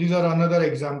 So these are another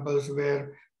examples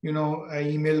where an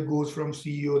email goes from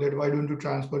CEO that why don't you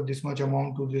transfer this much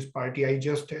amount to this party? I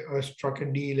just struck a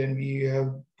deal and we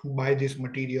have to buy this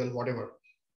material, whatever.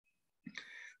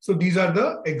 So these are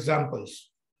the examples.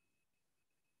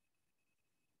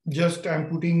 Just I'm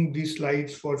putting these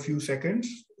slides for a few seconds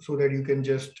so that you can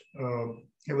just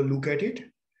have a look at it.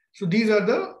 So these are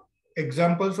the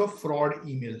examples of fraud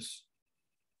emails.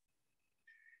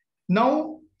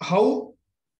 Now, how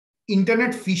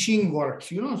internet phishing works,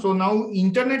 so now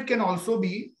internet can also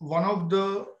be one of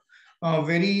the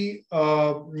very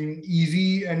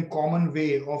easy and common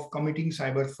way of committing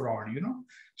cyber fraud.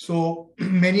 So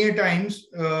many a times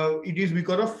it is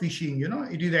because of phishing.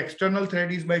 It is external threat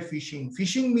is by phishing.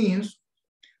 Phishing means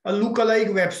a lookalike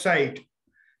website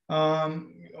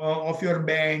of your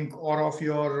bank or of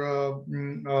your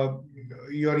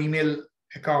email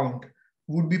account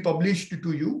would be published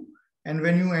to you. And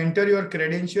when you enter your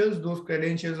credentials, those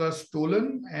credentials are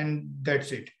stolen, and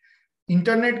that's it.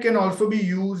 Internet can also be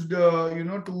used,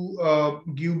 to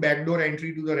give backdoor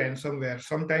entry to the ransomware.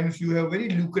 Sometimes you have very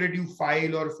lucrative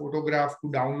file or photograph to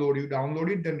download. You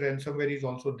download it, then ransomware is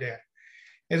also there.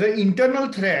 As an internal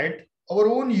threat, our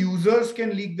own users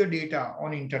can leak the data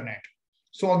on internet.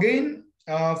 So again,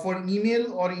 for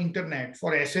email or internet,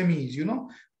 for SMEs,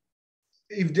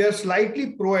 if they're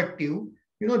slightly proactive,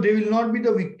 they will not be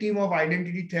the victim of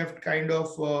identity theft kind of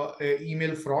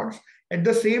email frauds. At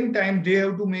the same time, they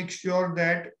have to make sure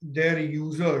that their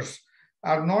users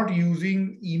are not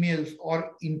using emails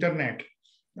or internet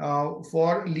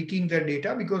for leaking their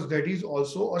data, because that is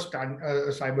also a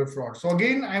cyber fraud. So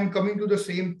again, I'm coming to the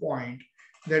same point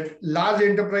that large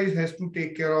enterprise has to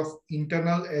take care of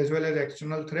internal as well as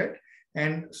external threat,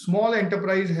 and small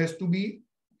enterprise has to be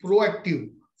proactive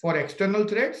for external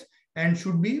threats and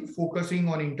should be focusing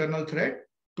on internal threat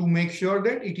to make sure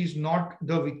that it is not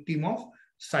the victim of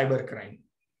cybercrime.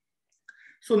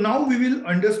 So now we will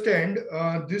understand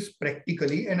this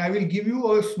practically, and I will give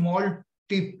you a small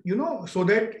tip, so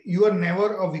that you are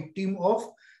never a victim of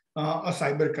a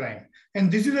cybercrime.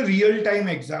 And this is a real-time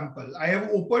example. I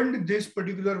have opened this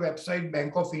particular website,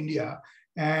 Bank of India,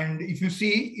 and if you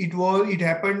see, it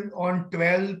happened on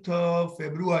 12th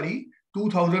February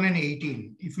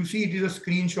 2018. If you see, it is a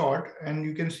screenshot, and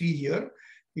you can see here,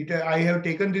 I have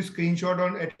taken this screenshot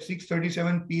at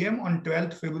 6:37 p.m. on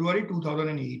 12th February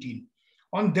 2018.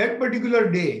 On that particular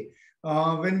day,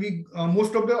 when we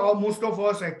most of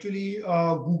us actually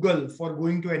Google for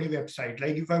going to any website.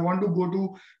 Like if I want to go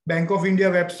to Bank of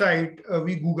India website,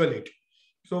 we Google it.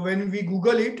 So when we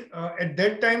Google it, at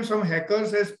that time, some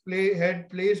hackers had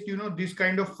placed this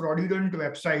kind of fraudulent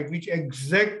website, which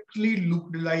exactly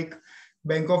looked like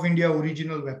Bank of India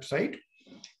original website.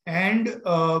 And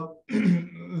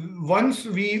once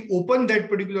we open that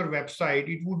particular website,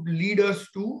 it would lead us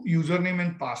to username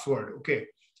and password. Okay,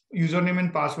 username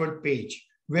and password page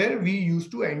where we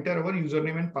used to enter our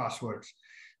username and passwords.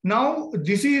 Now,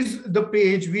 this is the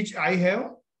page which I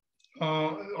have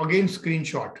again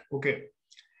screenshot. Okay.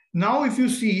 Now, if you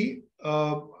see,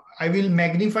 I will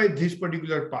magnify this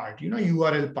particular part,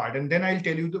 URL part, and then I'll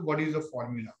tell you what is the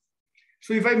formula.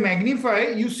 So if I magnify,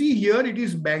 you see here, it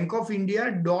is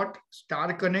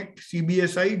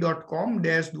bankofindia.starconnectcbsi.com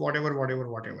dash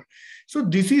whatever. So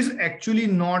this is actually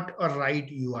not a right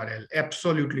URL.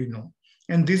 Absolutely no.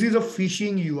 And this is a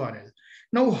phishing URL.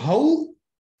 Now, how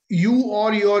you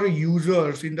or your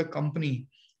users in the company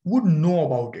would know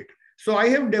about it? So I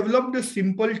have developed a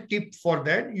simple tip for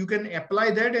that. You can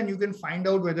apply that and you can find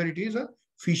out whether it is a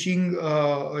phishing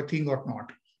thing or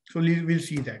not. So we'll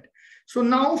see that. So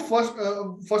now, first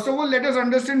of all, let us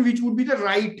understand which would be the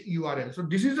right URL. So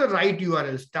this is the right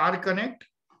URL,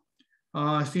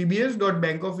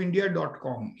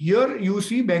 starconnect.cbs.bankofindia.com. Here you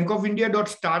see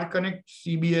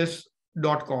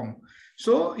bankofindia.starconnectcbs.com.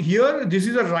 So here, this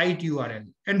is a right URL.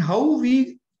 And how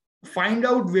we find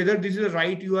out whether this is a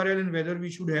right URL and whether we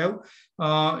should have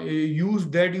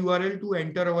used that URL to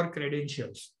enter our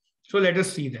credentials. So let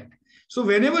us see that. So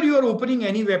whenever you are opening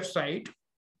any website,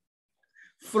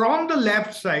 from the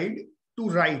left side to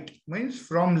right, means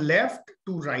from left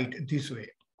to right this way,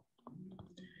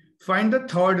 find the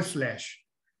third slash.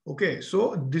 Okay,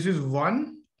 so this is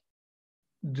 1,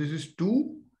 this is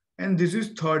 2, and this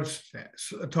is third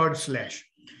slash.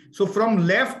 So from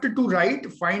left to right,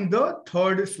 find the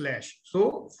third slash.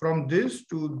 So from this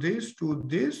to this to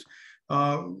this,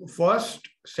 first,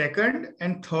 second,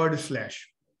 and third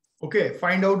slash. Okay,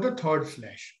 find out the third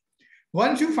slash.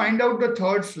 Once you find out the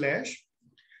third slash,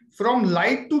 from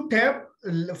right to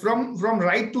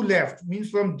left, means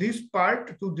from this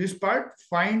part to this part,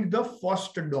 find the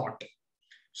first dot.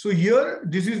 So here,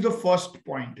 this is the first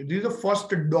point. This is the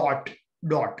first dot.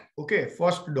 Okay,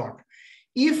 first dot.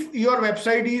 If your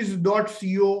website is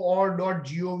 .co or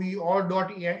 .gov or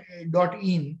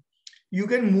 .in, you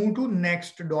can move to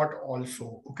next dot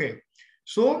also. Okay,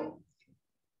 so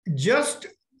just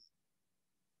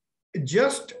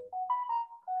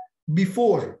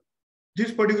before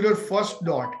this particular first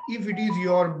dot, if it is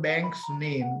your bank's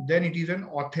name, then it is an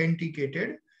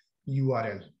authenticated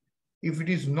URL. If it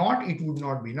is not, it would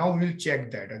not be. Now we'll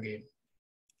check that again.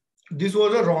 This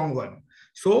was a wrong one.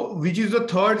 So which is the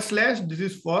third slash? This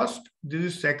is first, this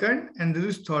is second, and this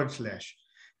is third slash.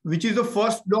 Which is the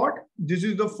first dot? This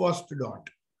is the first dot.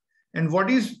 And what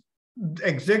is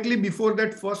exactly before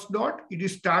that first dot? It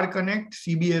is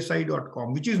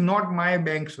starconnectcbsi.com, which is not my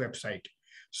bank's website.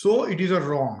 So it is a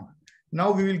wrong.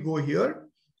 Now we will go here.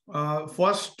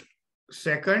 First,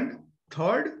 second,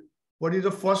 third. What is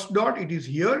the first dot? It is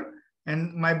here.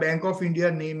 And my Bank of India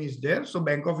name is there. So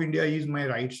Bank of India is my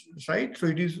right side. So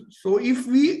it is. So if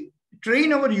we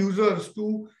train our users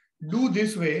to do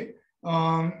this way,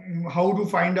 how to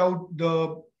find out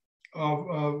the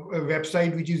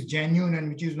website which is genuine and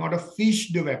which is not a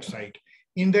phished website.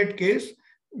 In that case,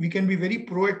 we can be very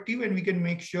proactive and we can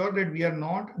make sure that we are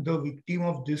not the victim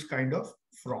of this kind of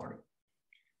fraud.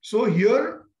 So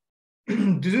here,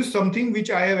 this is something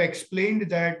which I have explained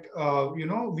that, we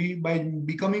by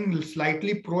becoming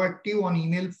slightly proactive on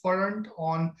email front,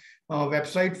 on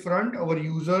website front, our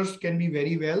users can be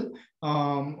very well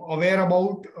aware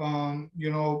about,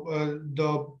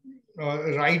 the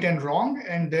right and wrong,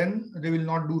 and then they will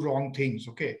not do wrong things.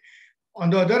 Okay.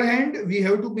 On the other hand, we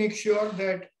have to make sure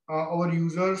that our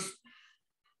users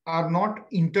are not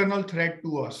internal threat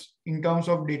to us in terms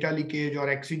of data leakage or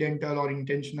accidental or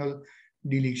intentional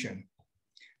deletion.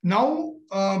 Now,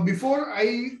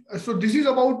 so this is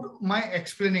about my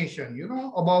explanation,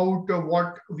 about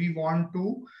what we want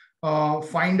to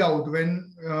find out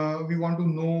when we want to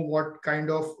know what kind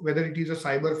of, whether it is a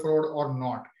cyber fraud or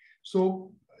not.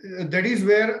 So that is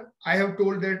where I have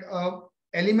told that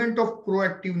element of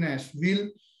proactiveness will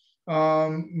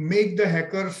make the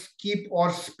hacker skip or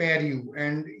spare you,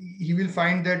 and he will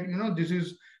find that this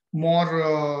is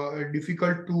more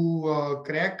difficult to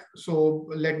crack, so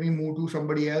let me move to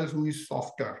somebody else who is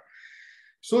softer.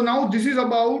 So now this is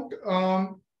about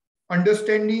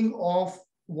understanding of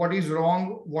what is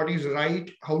wrong, what is right,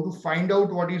 how to find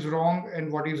out what is wrong and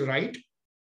what is right,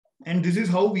 and this is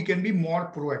how we can be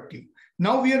more proactive.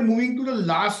 Now we are moving to the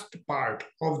last part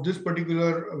of this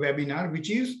particular webinar, which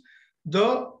is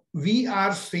the we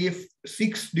are safe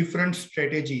 6 different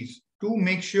strategies to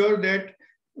make sure that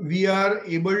we are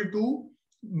able to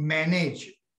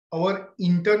manage our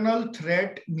internal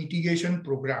threat mitigation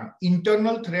program.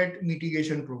 Internal threat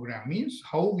mitigation program means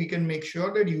how we can make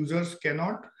sure that users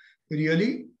cannot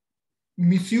really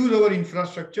misuse our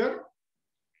infrastructure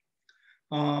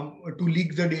to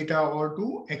leak the data or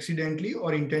to accidentally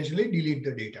or intentionally delete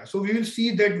the data. So we will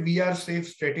see that we are safe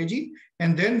strategy,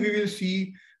 and then we will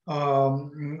see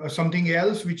something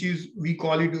else, which is, we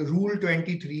call it Rule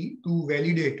 23, to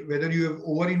validate whether you have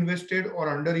over-invested or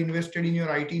under-invested in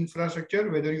your IT infrastructure,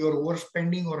 whether you are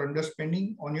overspending or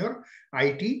underspending on your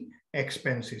IT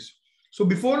expenses. So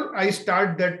before I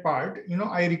start that part,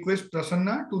 I request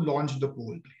Prasanna to launch the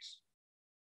poll, please.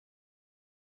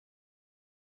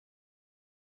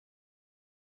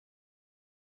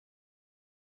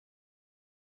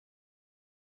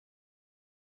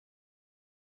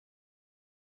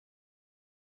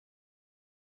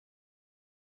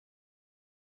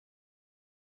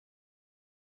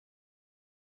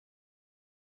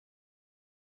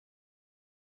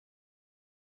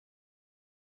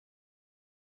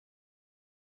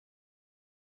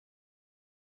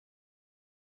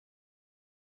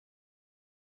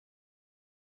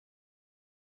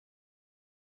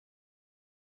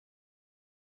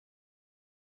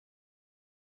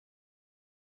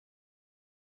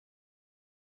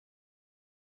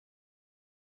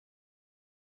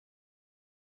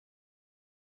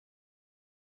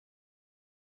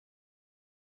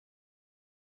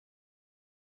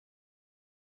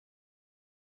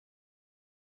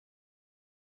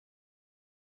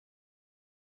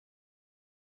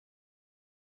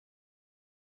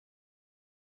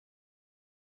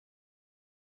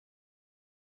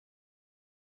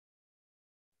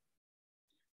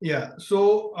 Yeah,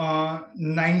 so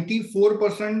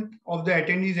 94% of the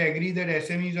attendees agree that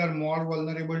SMEs are more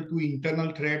vulnerable to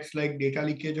internal threats like data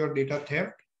leakage or data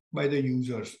theft by the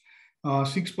users.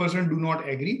 6% do not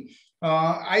agree.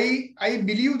 I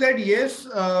believe that yes,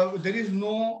 there is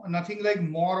nothing like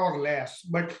more or less,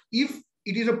 but if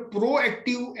it is a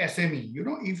proactive SME,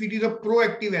 if it is a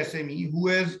proactive SME who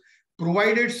has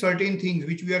provided certain things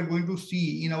which we are going to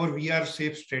see in our VR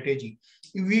safe strategy,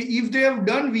 if they have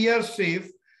done VR safe,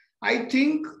 I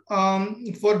think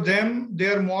for them, they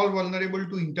are more vulnerable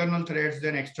to internal threats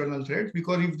than external threats,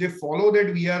 because if they follow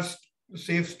that VR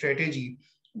safe strategy,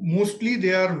 mostly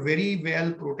they are very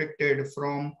well protected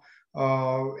from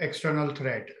external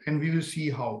threat, and we will see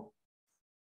how.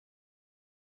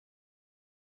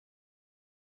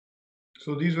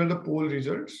 So these were the poll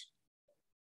results.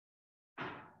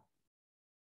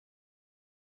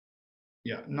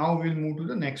 Yeah, now we'll move to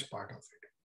the next part of it.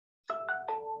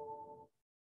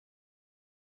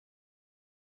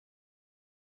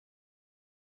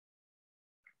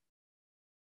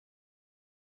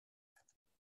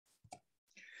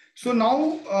 So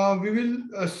now we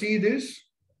will see this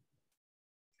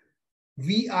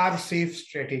we are safe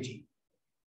strategy.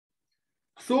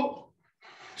 So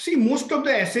see, most of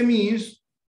the SMEs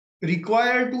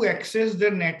require to access their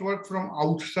network from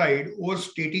outside or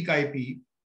static IP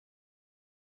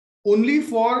only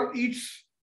for its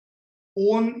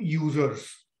own users.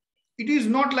 It is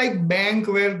not like bank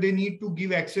where they need to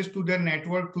give access to their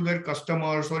network to their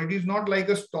customers, or it is not like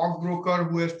a stockbroker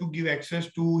who has to give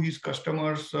access to his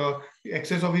customers,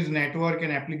 access of his network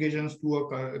and applications to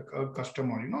a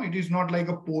customer. It is not like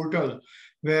a portal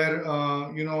where,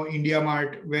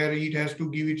 IndiaMart, where it has to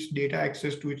give its data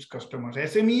access to its customers.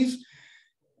 SMEs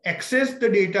access the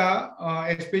data,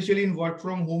 especially in work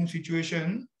from home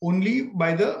situation, only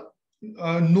by the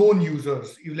known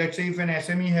users. If, let's say, if an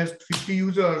SME has 50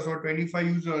 users or 25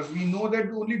 users, we know that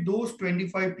only those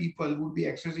 25 people would be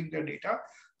accessing the data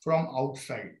from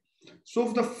outside.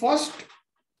 So the first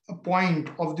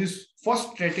point of this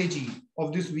first strategy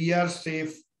of this VR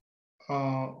safe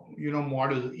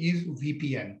model is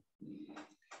VPN.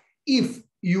 If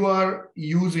you are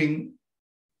using,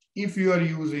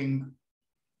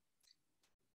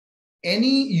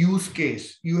 any use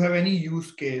case, you have any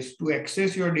use case to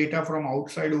access your data from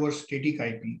outside over static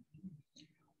IP,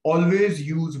 always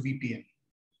use VPN.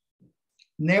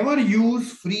 Never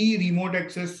use free remote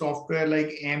access software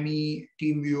like ME,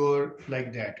 TeamViewer,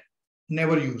 like that.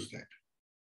 Never use that.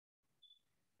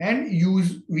 And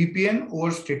use VPN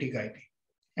over static IP.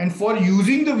 And for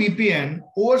using the VPN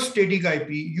over static IP,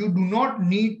 you do not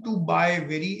need to buy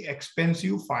very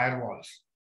expensive firewalls.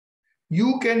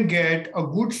 You can get a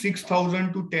good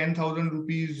 6,000 to 10,000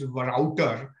 rupees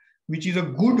router, which is a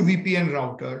good VPN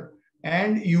router,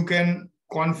 and you can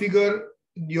configure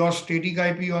your static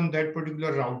IP on that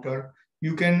particular router.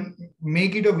 You can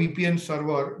make it a VPN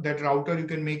server. That router, you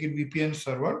can make it VPN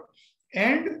server,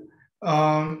 and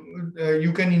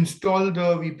you can install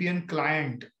the VPN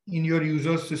client in your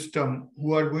user system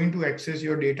who are going to access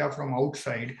your data from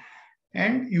outside,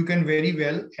 and you can very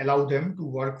well allow them to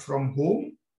work from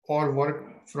home or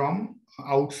work from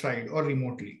outside or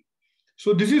remotely.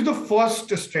 So this is the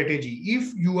first strategy.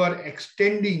 If you are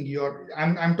extending your,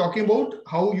 I'm talking about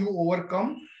how you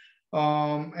overcome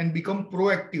and become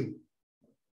proactive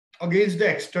against the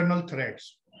external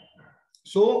threats.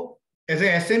 So as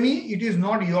a SME, it is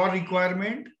not your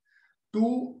requirement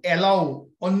to allow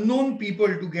unknown people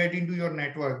to get into your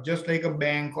network, just like a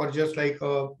bank or just like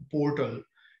a portal.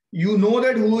 You know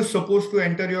that who is supposed to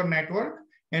enter your network,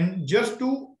 and just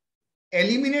to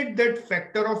eliminate that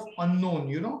factor of unknown,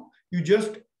 you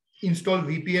just install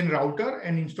VPN router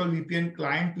and install VPN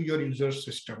client to your user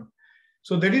system.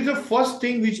 So that is the first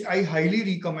thing which I highly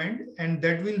recommend, and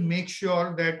that will make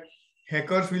sure that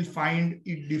hackers will find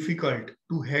it difficult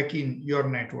to hack in your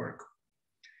network.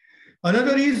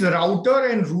 Another is router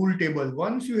and rule table.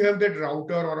 Once you have that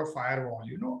router or a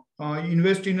firewall,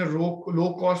 invest in a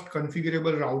low cost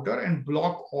configurable router and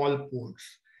block all ports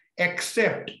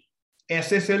except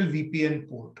SSL VPN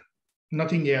port.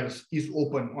 Nothing else is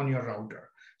open on your router.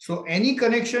 So any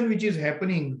connection which is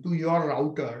happening to your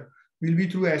router will be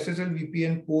through SSL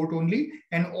VPN port only,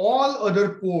 and all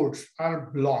other ports are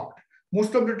blocked.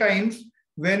 Most of the times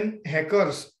when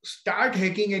hackers start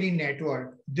hacking any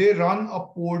network, they run a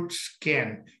port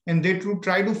scan and they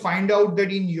try to find out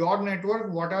that in your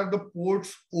network, what are the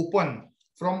ports open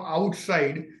from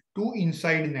outside to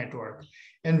inside network.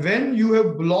 And when you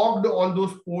have blocked all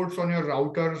those ports on your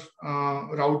router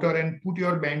and put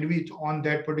your bandwidth on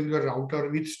that particular router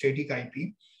with static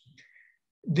IP,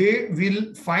 they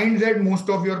will find that most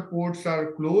of your ports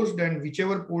are closed, and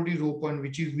whichever port is open,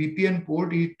 which is VPN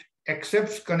port, it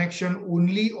accepts connection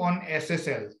only on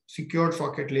SSL, secured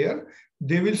socket layer.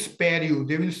 They will spare you,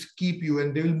 they will skip you,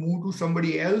 and they will move to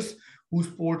somebody else whose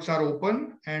ports are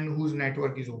open and whose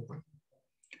network is open.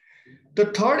 The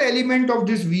third element of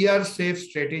this VR safe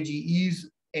strategy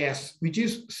is S, which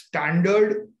is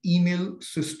standard email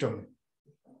system.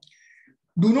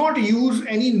 Do not use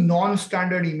any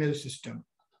non-standard email system.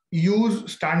 Use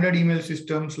standard email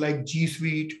systems like G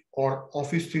Suite or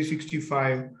Office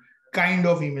 365 kind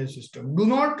of email system. Do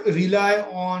not rely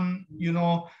on,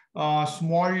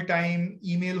 small time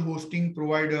email hosting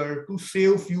provider to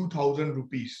save few thousand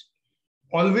rupees.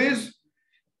 Always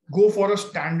go for a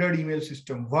standard email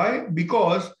system. Why?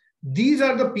 Because these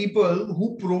are the people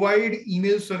who provide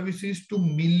email services to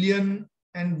millions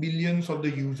and billions of the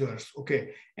users. Okay.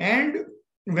 And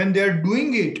when they're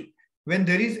doing it, when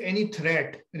there is any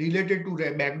threat related to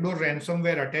backdoor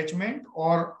ransomware attachment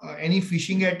or any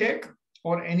phishing attack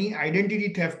or any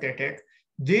identity theft attack,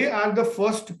 they are the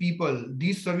first people.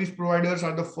 These service providers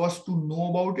are the first to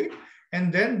know about it.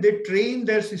 And then they train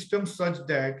their system such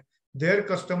that their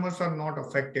customers are not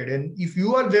affected. And if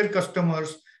you are their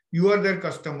customers, you are their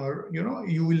customer,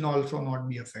 you will also not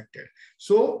be affected.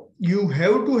 So you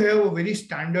have to have a very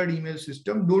standard email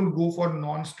system. Don't go for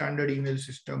non-standard email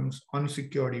systems,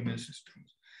 unsecured email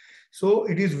systems. So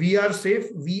it is VR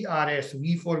safe, VRS,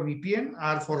 V for VPN,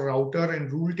 R for router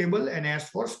and rule table, and S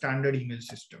for standard email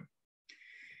system.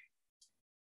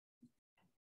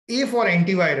 A for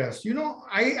antivirus.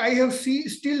 I have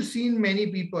still seen many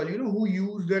people, who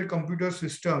use their computer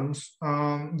systems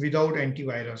without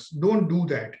antivirus. Don't do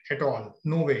that at all.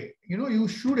 No way. You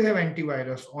should have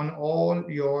antivirus on all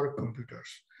your computers.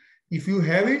 If you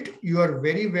have it, you are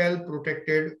very well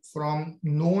protected from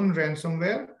known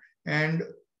ransomware, and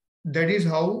that is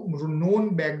how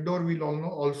known backdoor will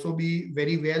also be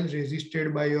very well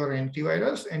resisted by your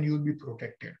antivirus, and you'll be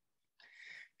protected.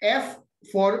 F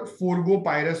for forgo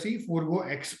piracy, forgo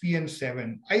XP and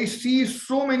 7. I see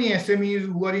so many SMEs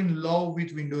who are in love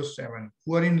with Windows 7,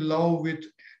 who are in love with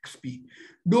XP.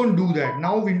 Don't do that.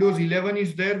 Now Windows 11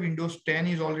 is there, Windows 10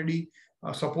 is already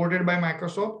supported by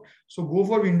Microsoft. So go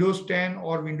for Windows 10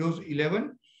 or Windows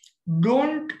 11.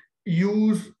 Don't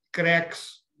use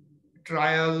cracks,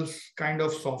 trials kind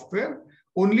of software.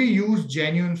 Only use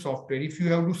genuine software. If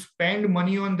you have to spend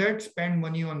money on that, spend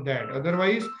money on that.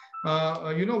 Otherwise,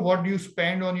 what you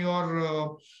spend on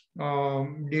your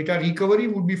data recovery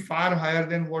would be far higher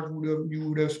than what you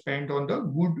would have spent on the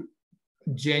good,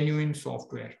 genuine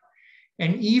software.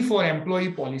 And E for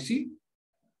employee policy.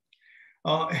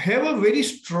 Have a very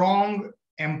strong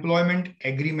employment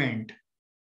agreement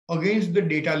against the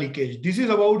data leakage. This is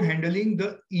about handling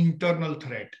the internal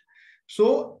threat.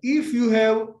 So if you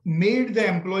have made the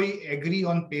employee agree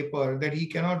on paper that he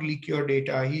cannot leak your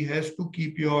data, he has to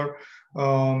keep your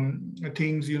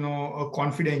things,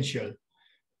 confidential,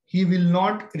 he will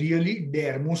not really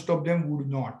dare. Most of them would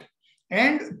not.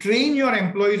 And train your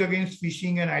employees against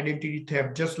phishing and identity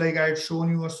theft. Just like I had shown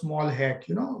you a small hack,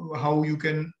 how you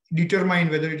can determine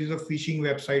whether it is a phishing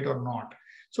website or not.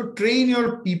 So train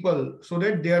your people so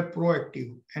that they are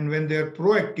proactive. And when they are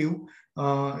proactive,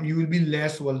 you will be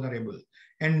less vulnerable.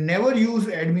 And never use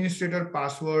administrator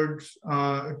passwords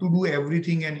to do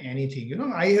everything and anything.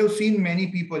 I have seen many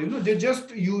people, they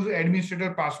just use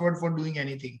administrator password for doing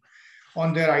anything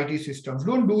on their IT systems.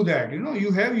 Don't do that.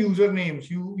 You have usernames,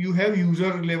 you have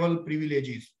user level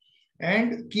privileges,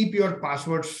 and keep your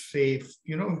passwords safe.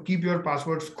 Keep your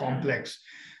passwords complex.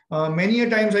 Many a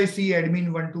times I see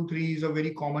admin123 is a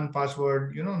very common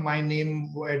password. My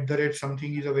name @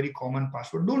 something is a very common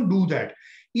password. Don't do that.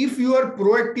 If you are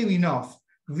proactive enough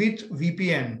with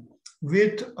VPN,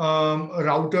 with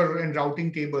router and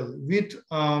routing table, with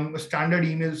standard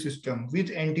email system, with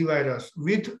antivirus,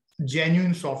 with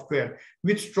genuine software,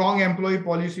 with strong employee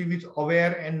policy, with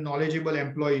aware and knowledgeable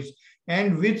employees,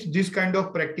 and with this kind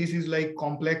of practices like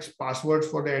complex passwords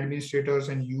for the administrators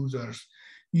and users,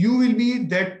 you will be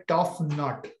that tough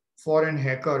nut for an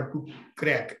hacker to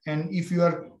crack. And if you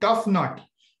are tough nut,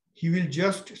 he will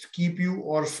just keep you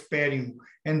or spare you.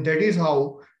 And that is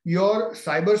how your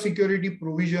cybersecurity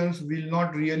provisions will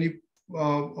not really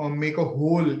make a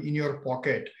hole in your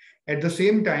pocket. At the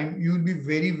same time, you will be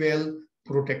very well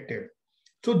protected.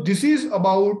 So this is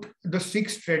about the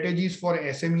 6 strategies for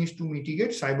SMEs to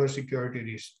mitigate cybersecurity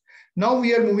risk. Now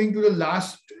we are moving to the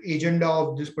last agenda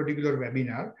of this particular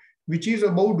webinar, which is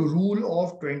about rule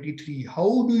of 23.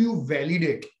 How do you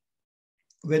validate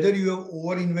whether you have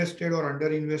overinvested or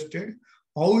underinvested?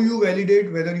 How you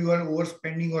validate whether you are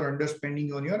overspending or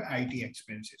underspending on your IT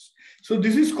expenses? So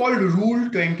this is called rule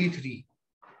 23.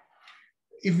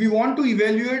 If we want to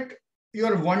evaluate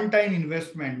your one-time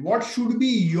investment, what should be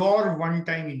your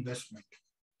one-time investment?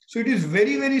 So it is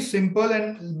very, very simple,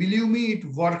 and believe me, it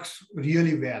works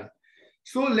really well.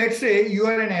 So let's say you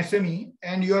are an SME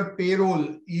and your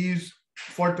payroll is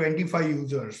for 25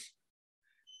 users.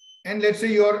 And let's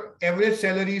say your average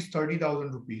salary is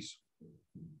 30,000 rupees.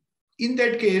 In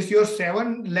that case, your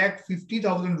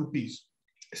 7,50,000 rupees,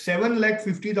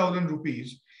 7,50,000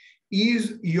 rupees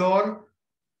is your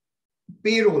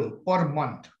payroll per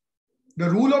month. The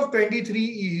rule of 23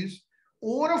 is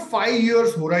over a 5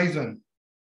 years horizon,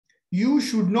 you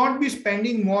should not be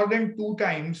spending more than 2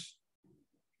 times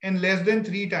and less than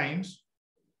 3 times.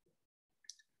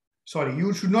 Sorry,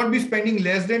 you should not be spending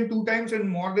less than 2 times and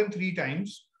more than 3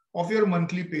 times of your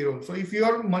monthly payroll. So if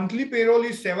your monthly payroll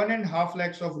is 7.5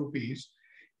 lakhs of rupees,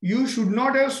 you should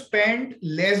not have spent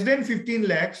less than 15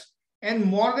 lakhs and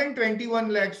more than 21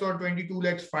 lakhs or 22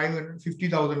 lakhs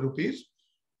 550,000 rupees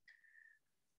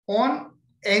on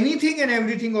anything and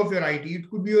everything of your IT. It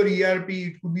could be your ERP,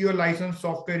 it could be your licensed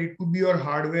software, it could be your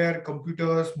hardware,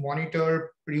 computers,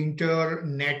 monitor, printer,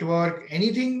 network,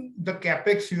 anything, the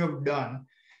capex you have done.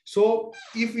 So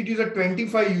if it is a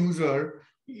 25 user,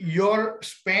 your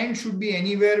spend should be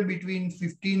anywhere between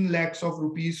 15 lakhs of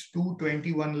rupees to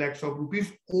 21 lakhs of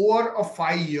rupees over a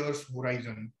 5 years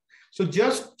horizon. So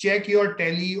just check your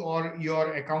tally or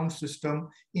your account system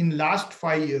in last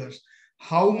 5 years.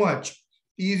 How much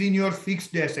is in your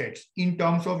fixed assets in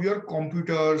terms of your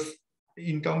computers,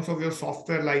 in terms of your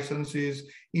software licenses,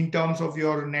 in terms of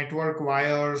your network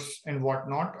wires and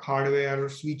whatnot, hardware,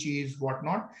 switches,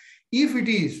 whatnot. If it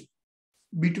is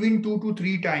between 2 to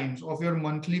 3 times of your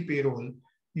monthly payroll,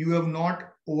 you have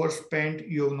not overspent,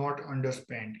 you have not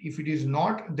underspent. If it is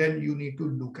not, then you need to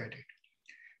look at it.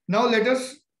 Now let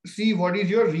us see what is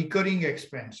your recurring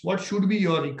expense. What should be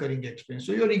your recurring expense?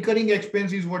 So your recurring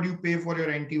expense is what you pay for your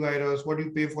antivirus, what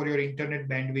you pay for your internet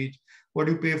bandwidth, what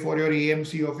you pay for your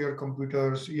AMC of your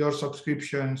computers, your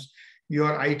subscriptions,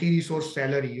 your IT resource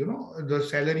salary, the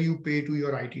salary you pay to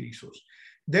your IT resource.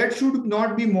 that should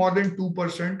not be more than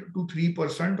 2% to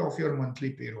 3% of your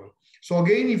monthly payroll. So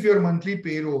again, if your monthly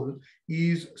payroll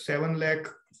is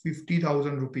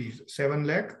 7,50,000 rupees,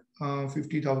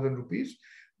 7,50,000 rupees,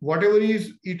 whatever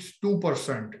is its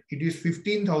 2%, it is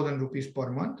 15,000 rupees per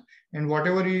month, and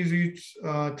whatever is its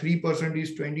 3%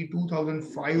 is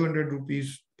 22,500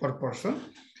 rupees per person,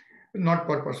 not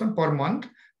per person, per month.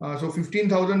 So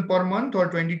 15,000 per month or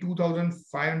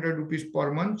 22,500 rupees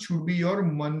per month should be your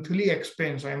monthly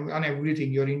expense on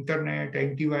everything, your internet,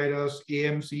 antivirus,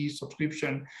 AMC,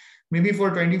 subscription. Maybe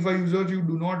for 25 users, you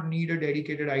do not need a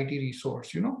dedicated IT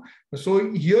resource,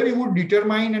 So here you would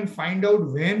determine and find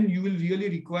out when you will really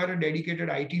require a dedicated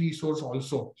IT resource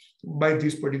also by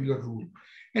this particular rule.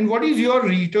 And what is your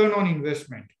return on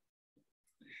investment?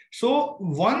 So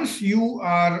once you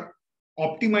are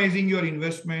optimizing your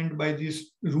investment by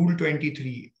this rule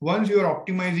 23, once you are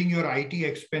optimizing your IT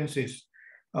expenses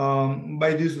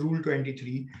by this rule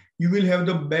 23, you will have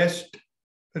the best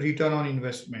return on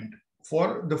investment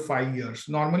for the 5 years.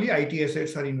 Normally, IT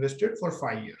assets are invested for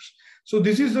 5 years. So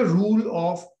this is the rule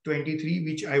of 23,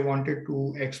 which I wanted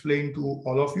to explain to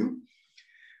all of you.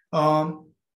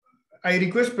 I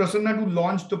request Prasanna to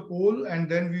launch the poll, and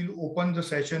then we'll open the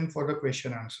session for the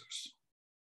question answers.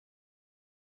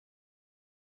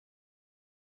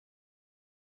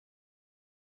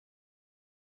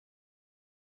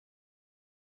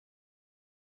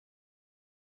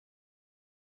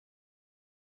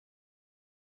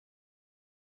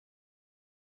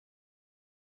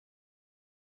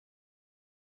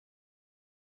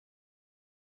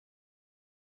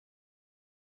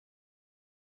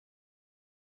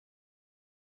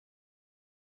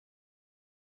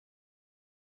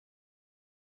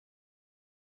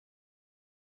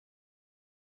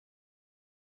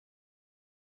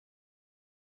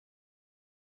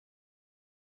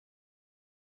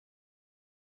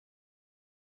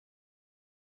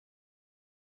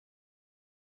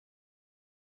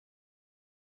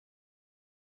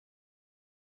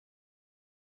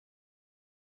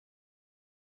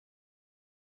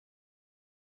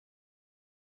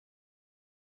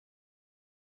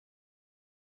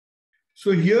 So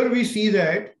here we see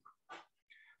that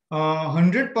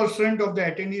 100% of the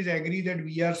attendees agree that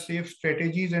VR safe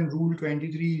strategies and rule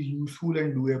 23 is useful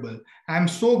and doable. I'm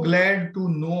so glad to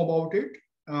know about it.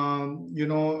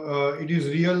 It is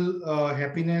real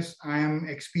happiness I am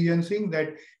experiencing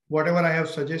that whatever I have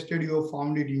suggested, you have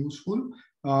found it useful.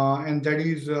 And that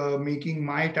is making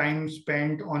my time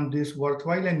spent on this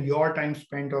worthwhile and your time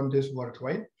spent on this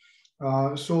worthwhile.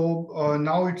 So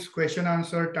now it's question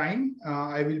answer time.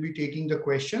 I will be taking the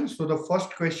questions. So the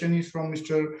first question is from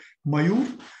Mr.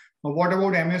 Mayur. What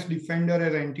about MS Defender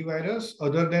as antivirus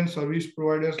other than service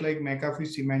providers like McAfee,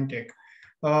 Symantec?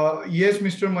 Yes,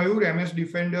 Mr. Mayur, MS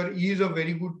Defender is a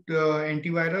very good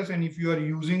antivirus, and if you are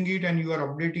using it and you are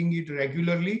updating it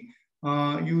regularly,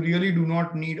 you really do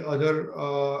not need other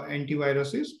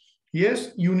antiviruses. Yes,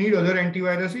 you need other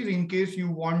antiviruses in case you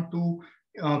want to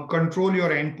control your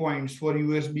endpoints for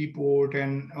USB port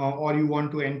and or you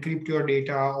want to encrypt your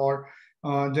data, or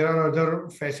there are other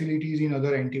facilities in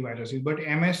other antiviruses, but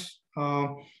MS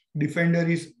Defender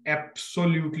is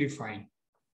absolutely fine.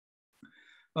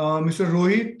 Mr.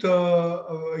 Rohit,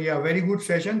 yeah, very good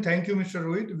session. Thank you, Mr.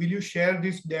 Rohit. Will you share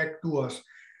this deck to us?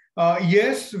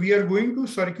 Yes, we are going to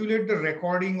circulate the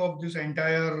recording of this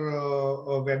entire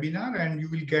webinar, and you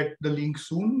will get the link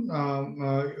soon.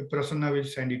 Prasanna will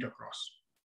send it across.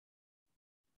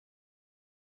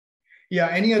 Yeah,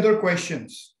 any other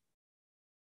questions?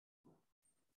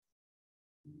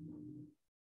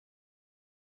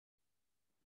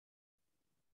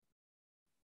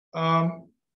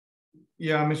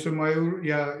 Yeah, Mr. Mayur.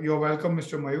 Yeah, you're welcome,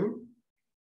 Mr. Mayur.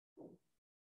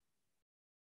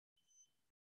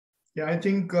 Yeah, I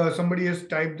think somebody has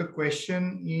typed the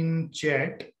question in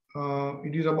chat.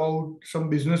 It is about some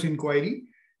business inquiry.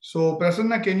 So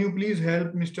Prasanna, can you please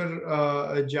help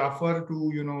Mr. Jafar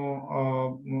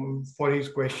to, for his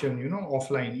question,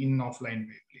 offline, in offline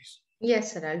way, please.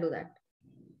 Yes, sir, I'll do that.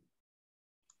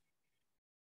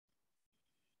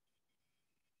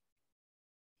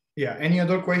 Yeah, any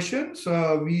other questions?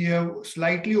 We have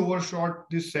slightly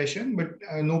overshot this session, but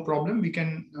no problem. We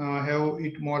can have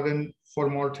it more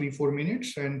 3-4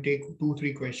 minutes and take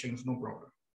 2-3 questions, no problem.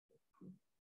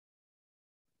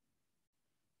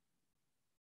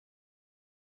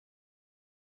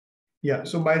 Yeah,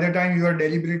 so by the time you are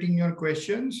deliberating your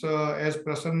questions, as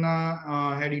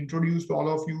Prasanna had introduced all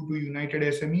of you to United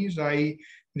SMEs, I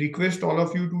request all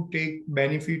of you to take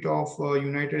benefit of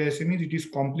United SMEs. It is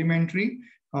complimentary.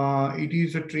 It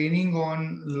is a training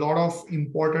on a lot of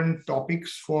important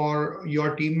topics for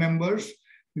your team members.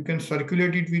 You can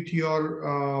circulate it with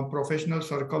your professional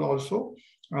circle also.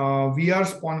 We are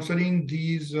sponsoring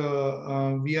these.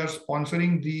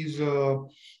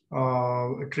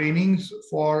 Trainings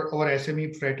for our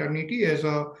SME fraternity as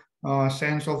a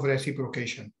sense of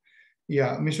reciprocation.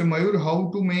 Yeah, Mr. Mayur,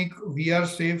 how to make VR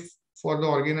safe for the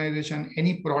organization,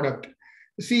 any product?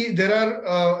 See, there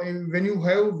are, when you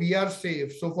have VR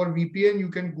safe, so for VPN, you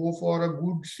can go for a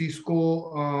good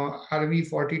Cisco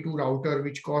RV42 router,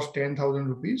 which costs 10,000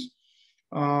 rupees.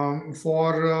 And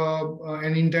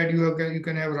in that you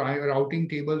can have routing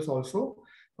tables also.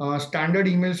 Standard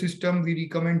email system, we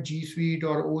recommend G Suite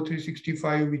or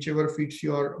O365, whichever fits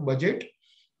your budget.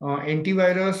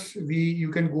 Antivirus, you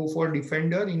can go for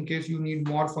Defender. In case you need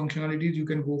more functionalities, you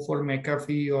can go for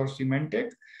McAfee or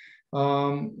Symantec.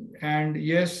 And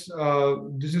yes,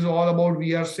 this is all about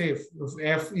VR safe.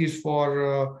 F is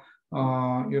for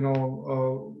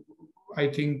I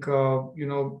think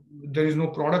there is no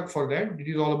product for that. It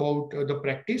is all about the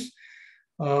practice.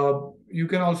 You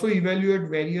can also evaluate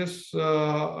various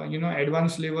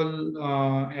advanced level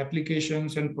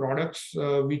applications and products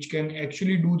which can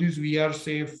actually do this VR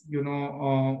safe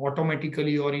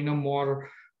automatically or in a more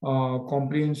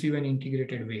comprehensive and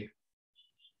integrated way.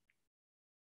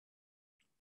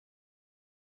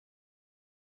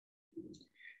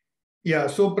 Yeah,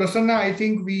 so Prasanna, I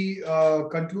think we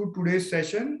conclude today's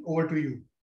session. Over to you.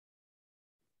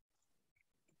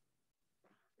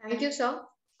 Thank you, sir,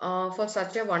 for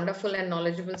such a wonderful and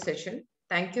knowledgeable session.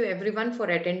 Thank you everyone for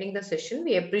attending the session.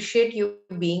 We appreciate you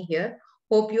being here.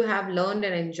 Hope you have learned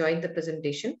and enjoyed the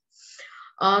presentation.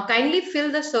 Kindly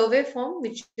fill the survey form,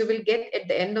 which you will get at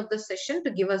the end of the session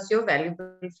to give us your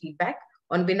valuable feedback.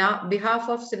 On behalf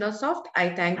of Synosoft, I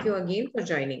thank you again for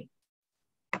joining.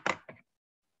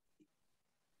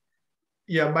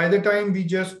 Yeah, by the time we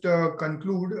just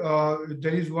conclude,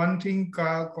 there is one thing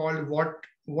called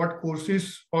what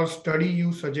courses or study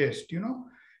you suggest.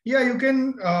 Yeah, you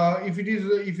can if it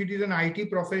is an IT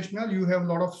professional, you have a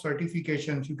lot of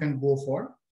certifications you can go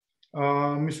for.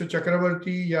 Mr.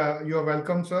 Chakravarti, yeah, you are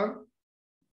welcome, sir.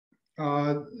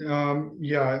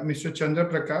 Yeah, Mr. Chandra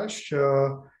Prakash,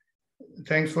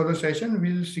 thanks for the session.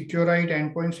 Will Securite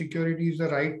endpoint security is the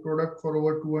right product for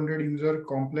over 200 user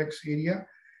complex area?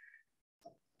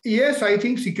 Yes, I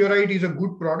think Securite is a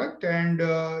good product, and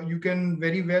you can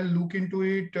very well look into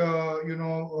it,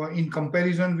 in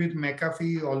comparison with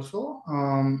McAfee also.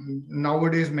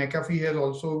 Nowadays, McAfee has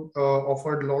also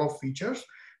offered a lot of features,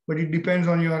 but it depends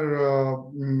on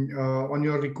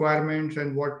your requirements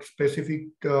and what specific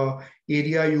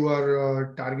area you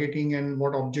are targeting and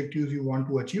what objectives you want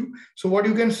to achieve. So what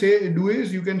you can do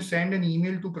is you can send an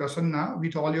email to Prasanna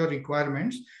with all your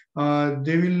requirements.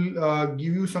 They will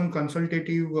give you some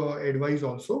consultative advice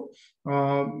also.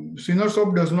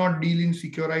 Synosoft does not deal in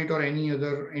Securite or any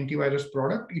other antivirus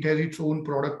product. It has its own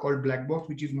product called Blackbox,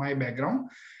 which is my background.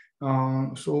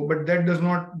 But that is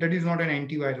not an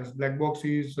antivirus. Blackbox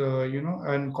is a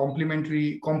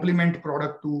complement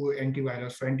product to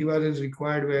antivirus. So antivirus is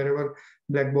required wherever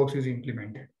Blackbox is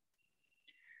implemented.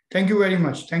 Thank you very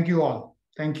much. Thank you all.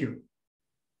 Thank you.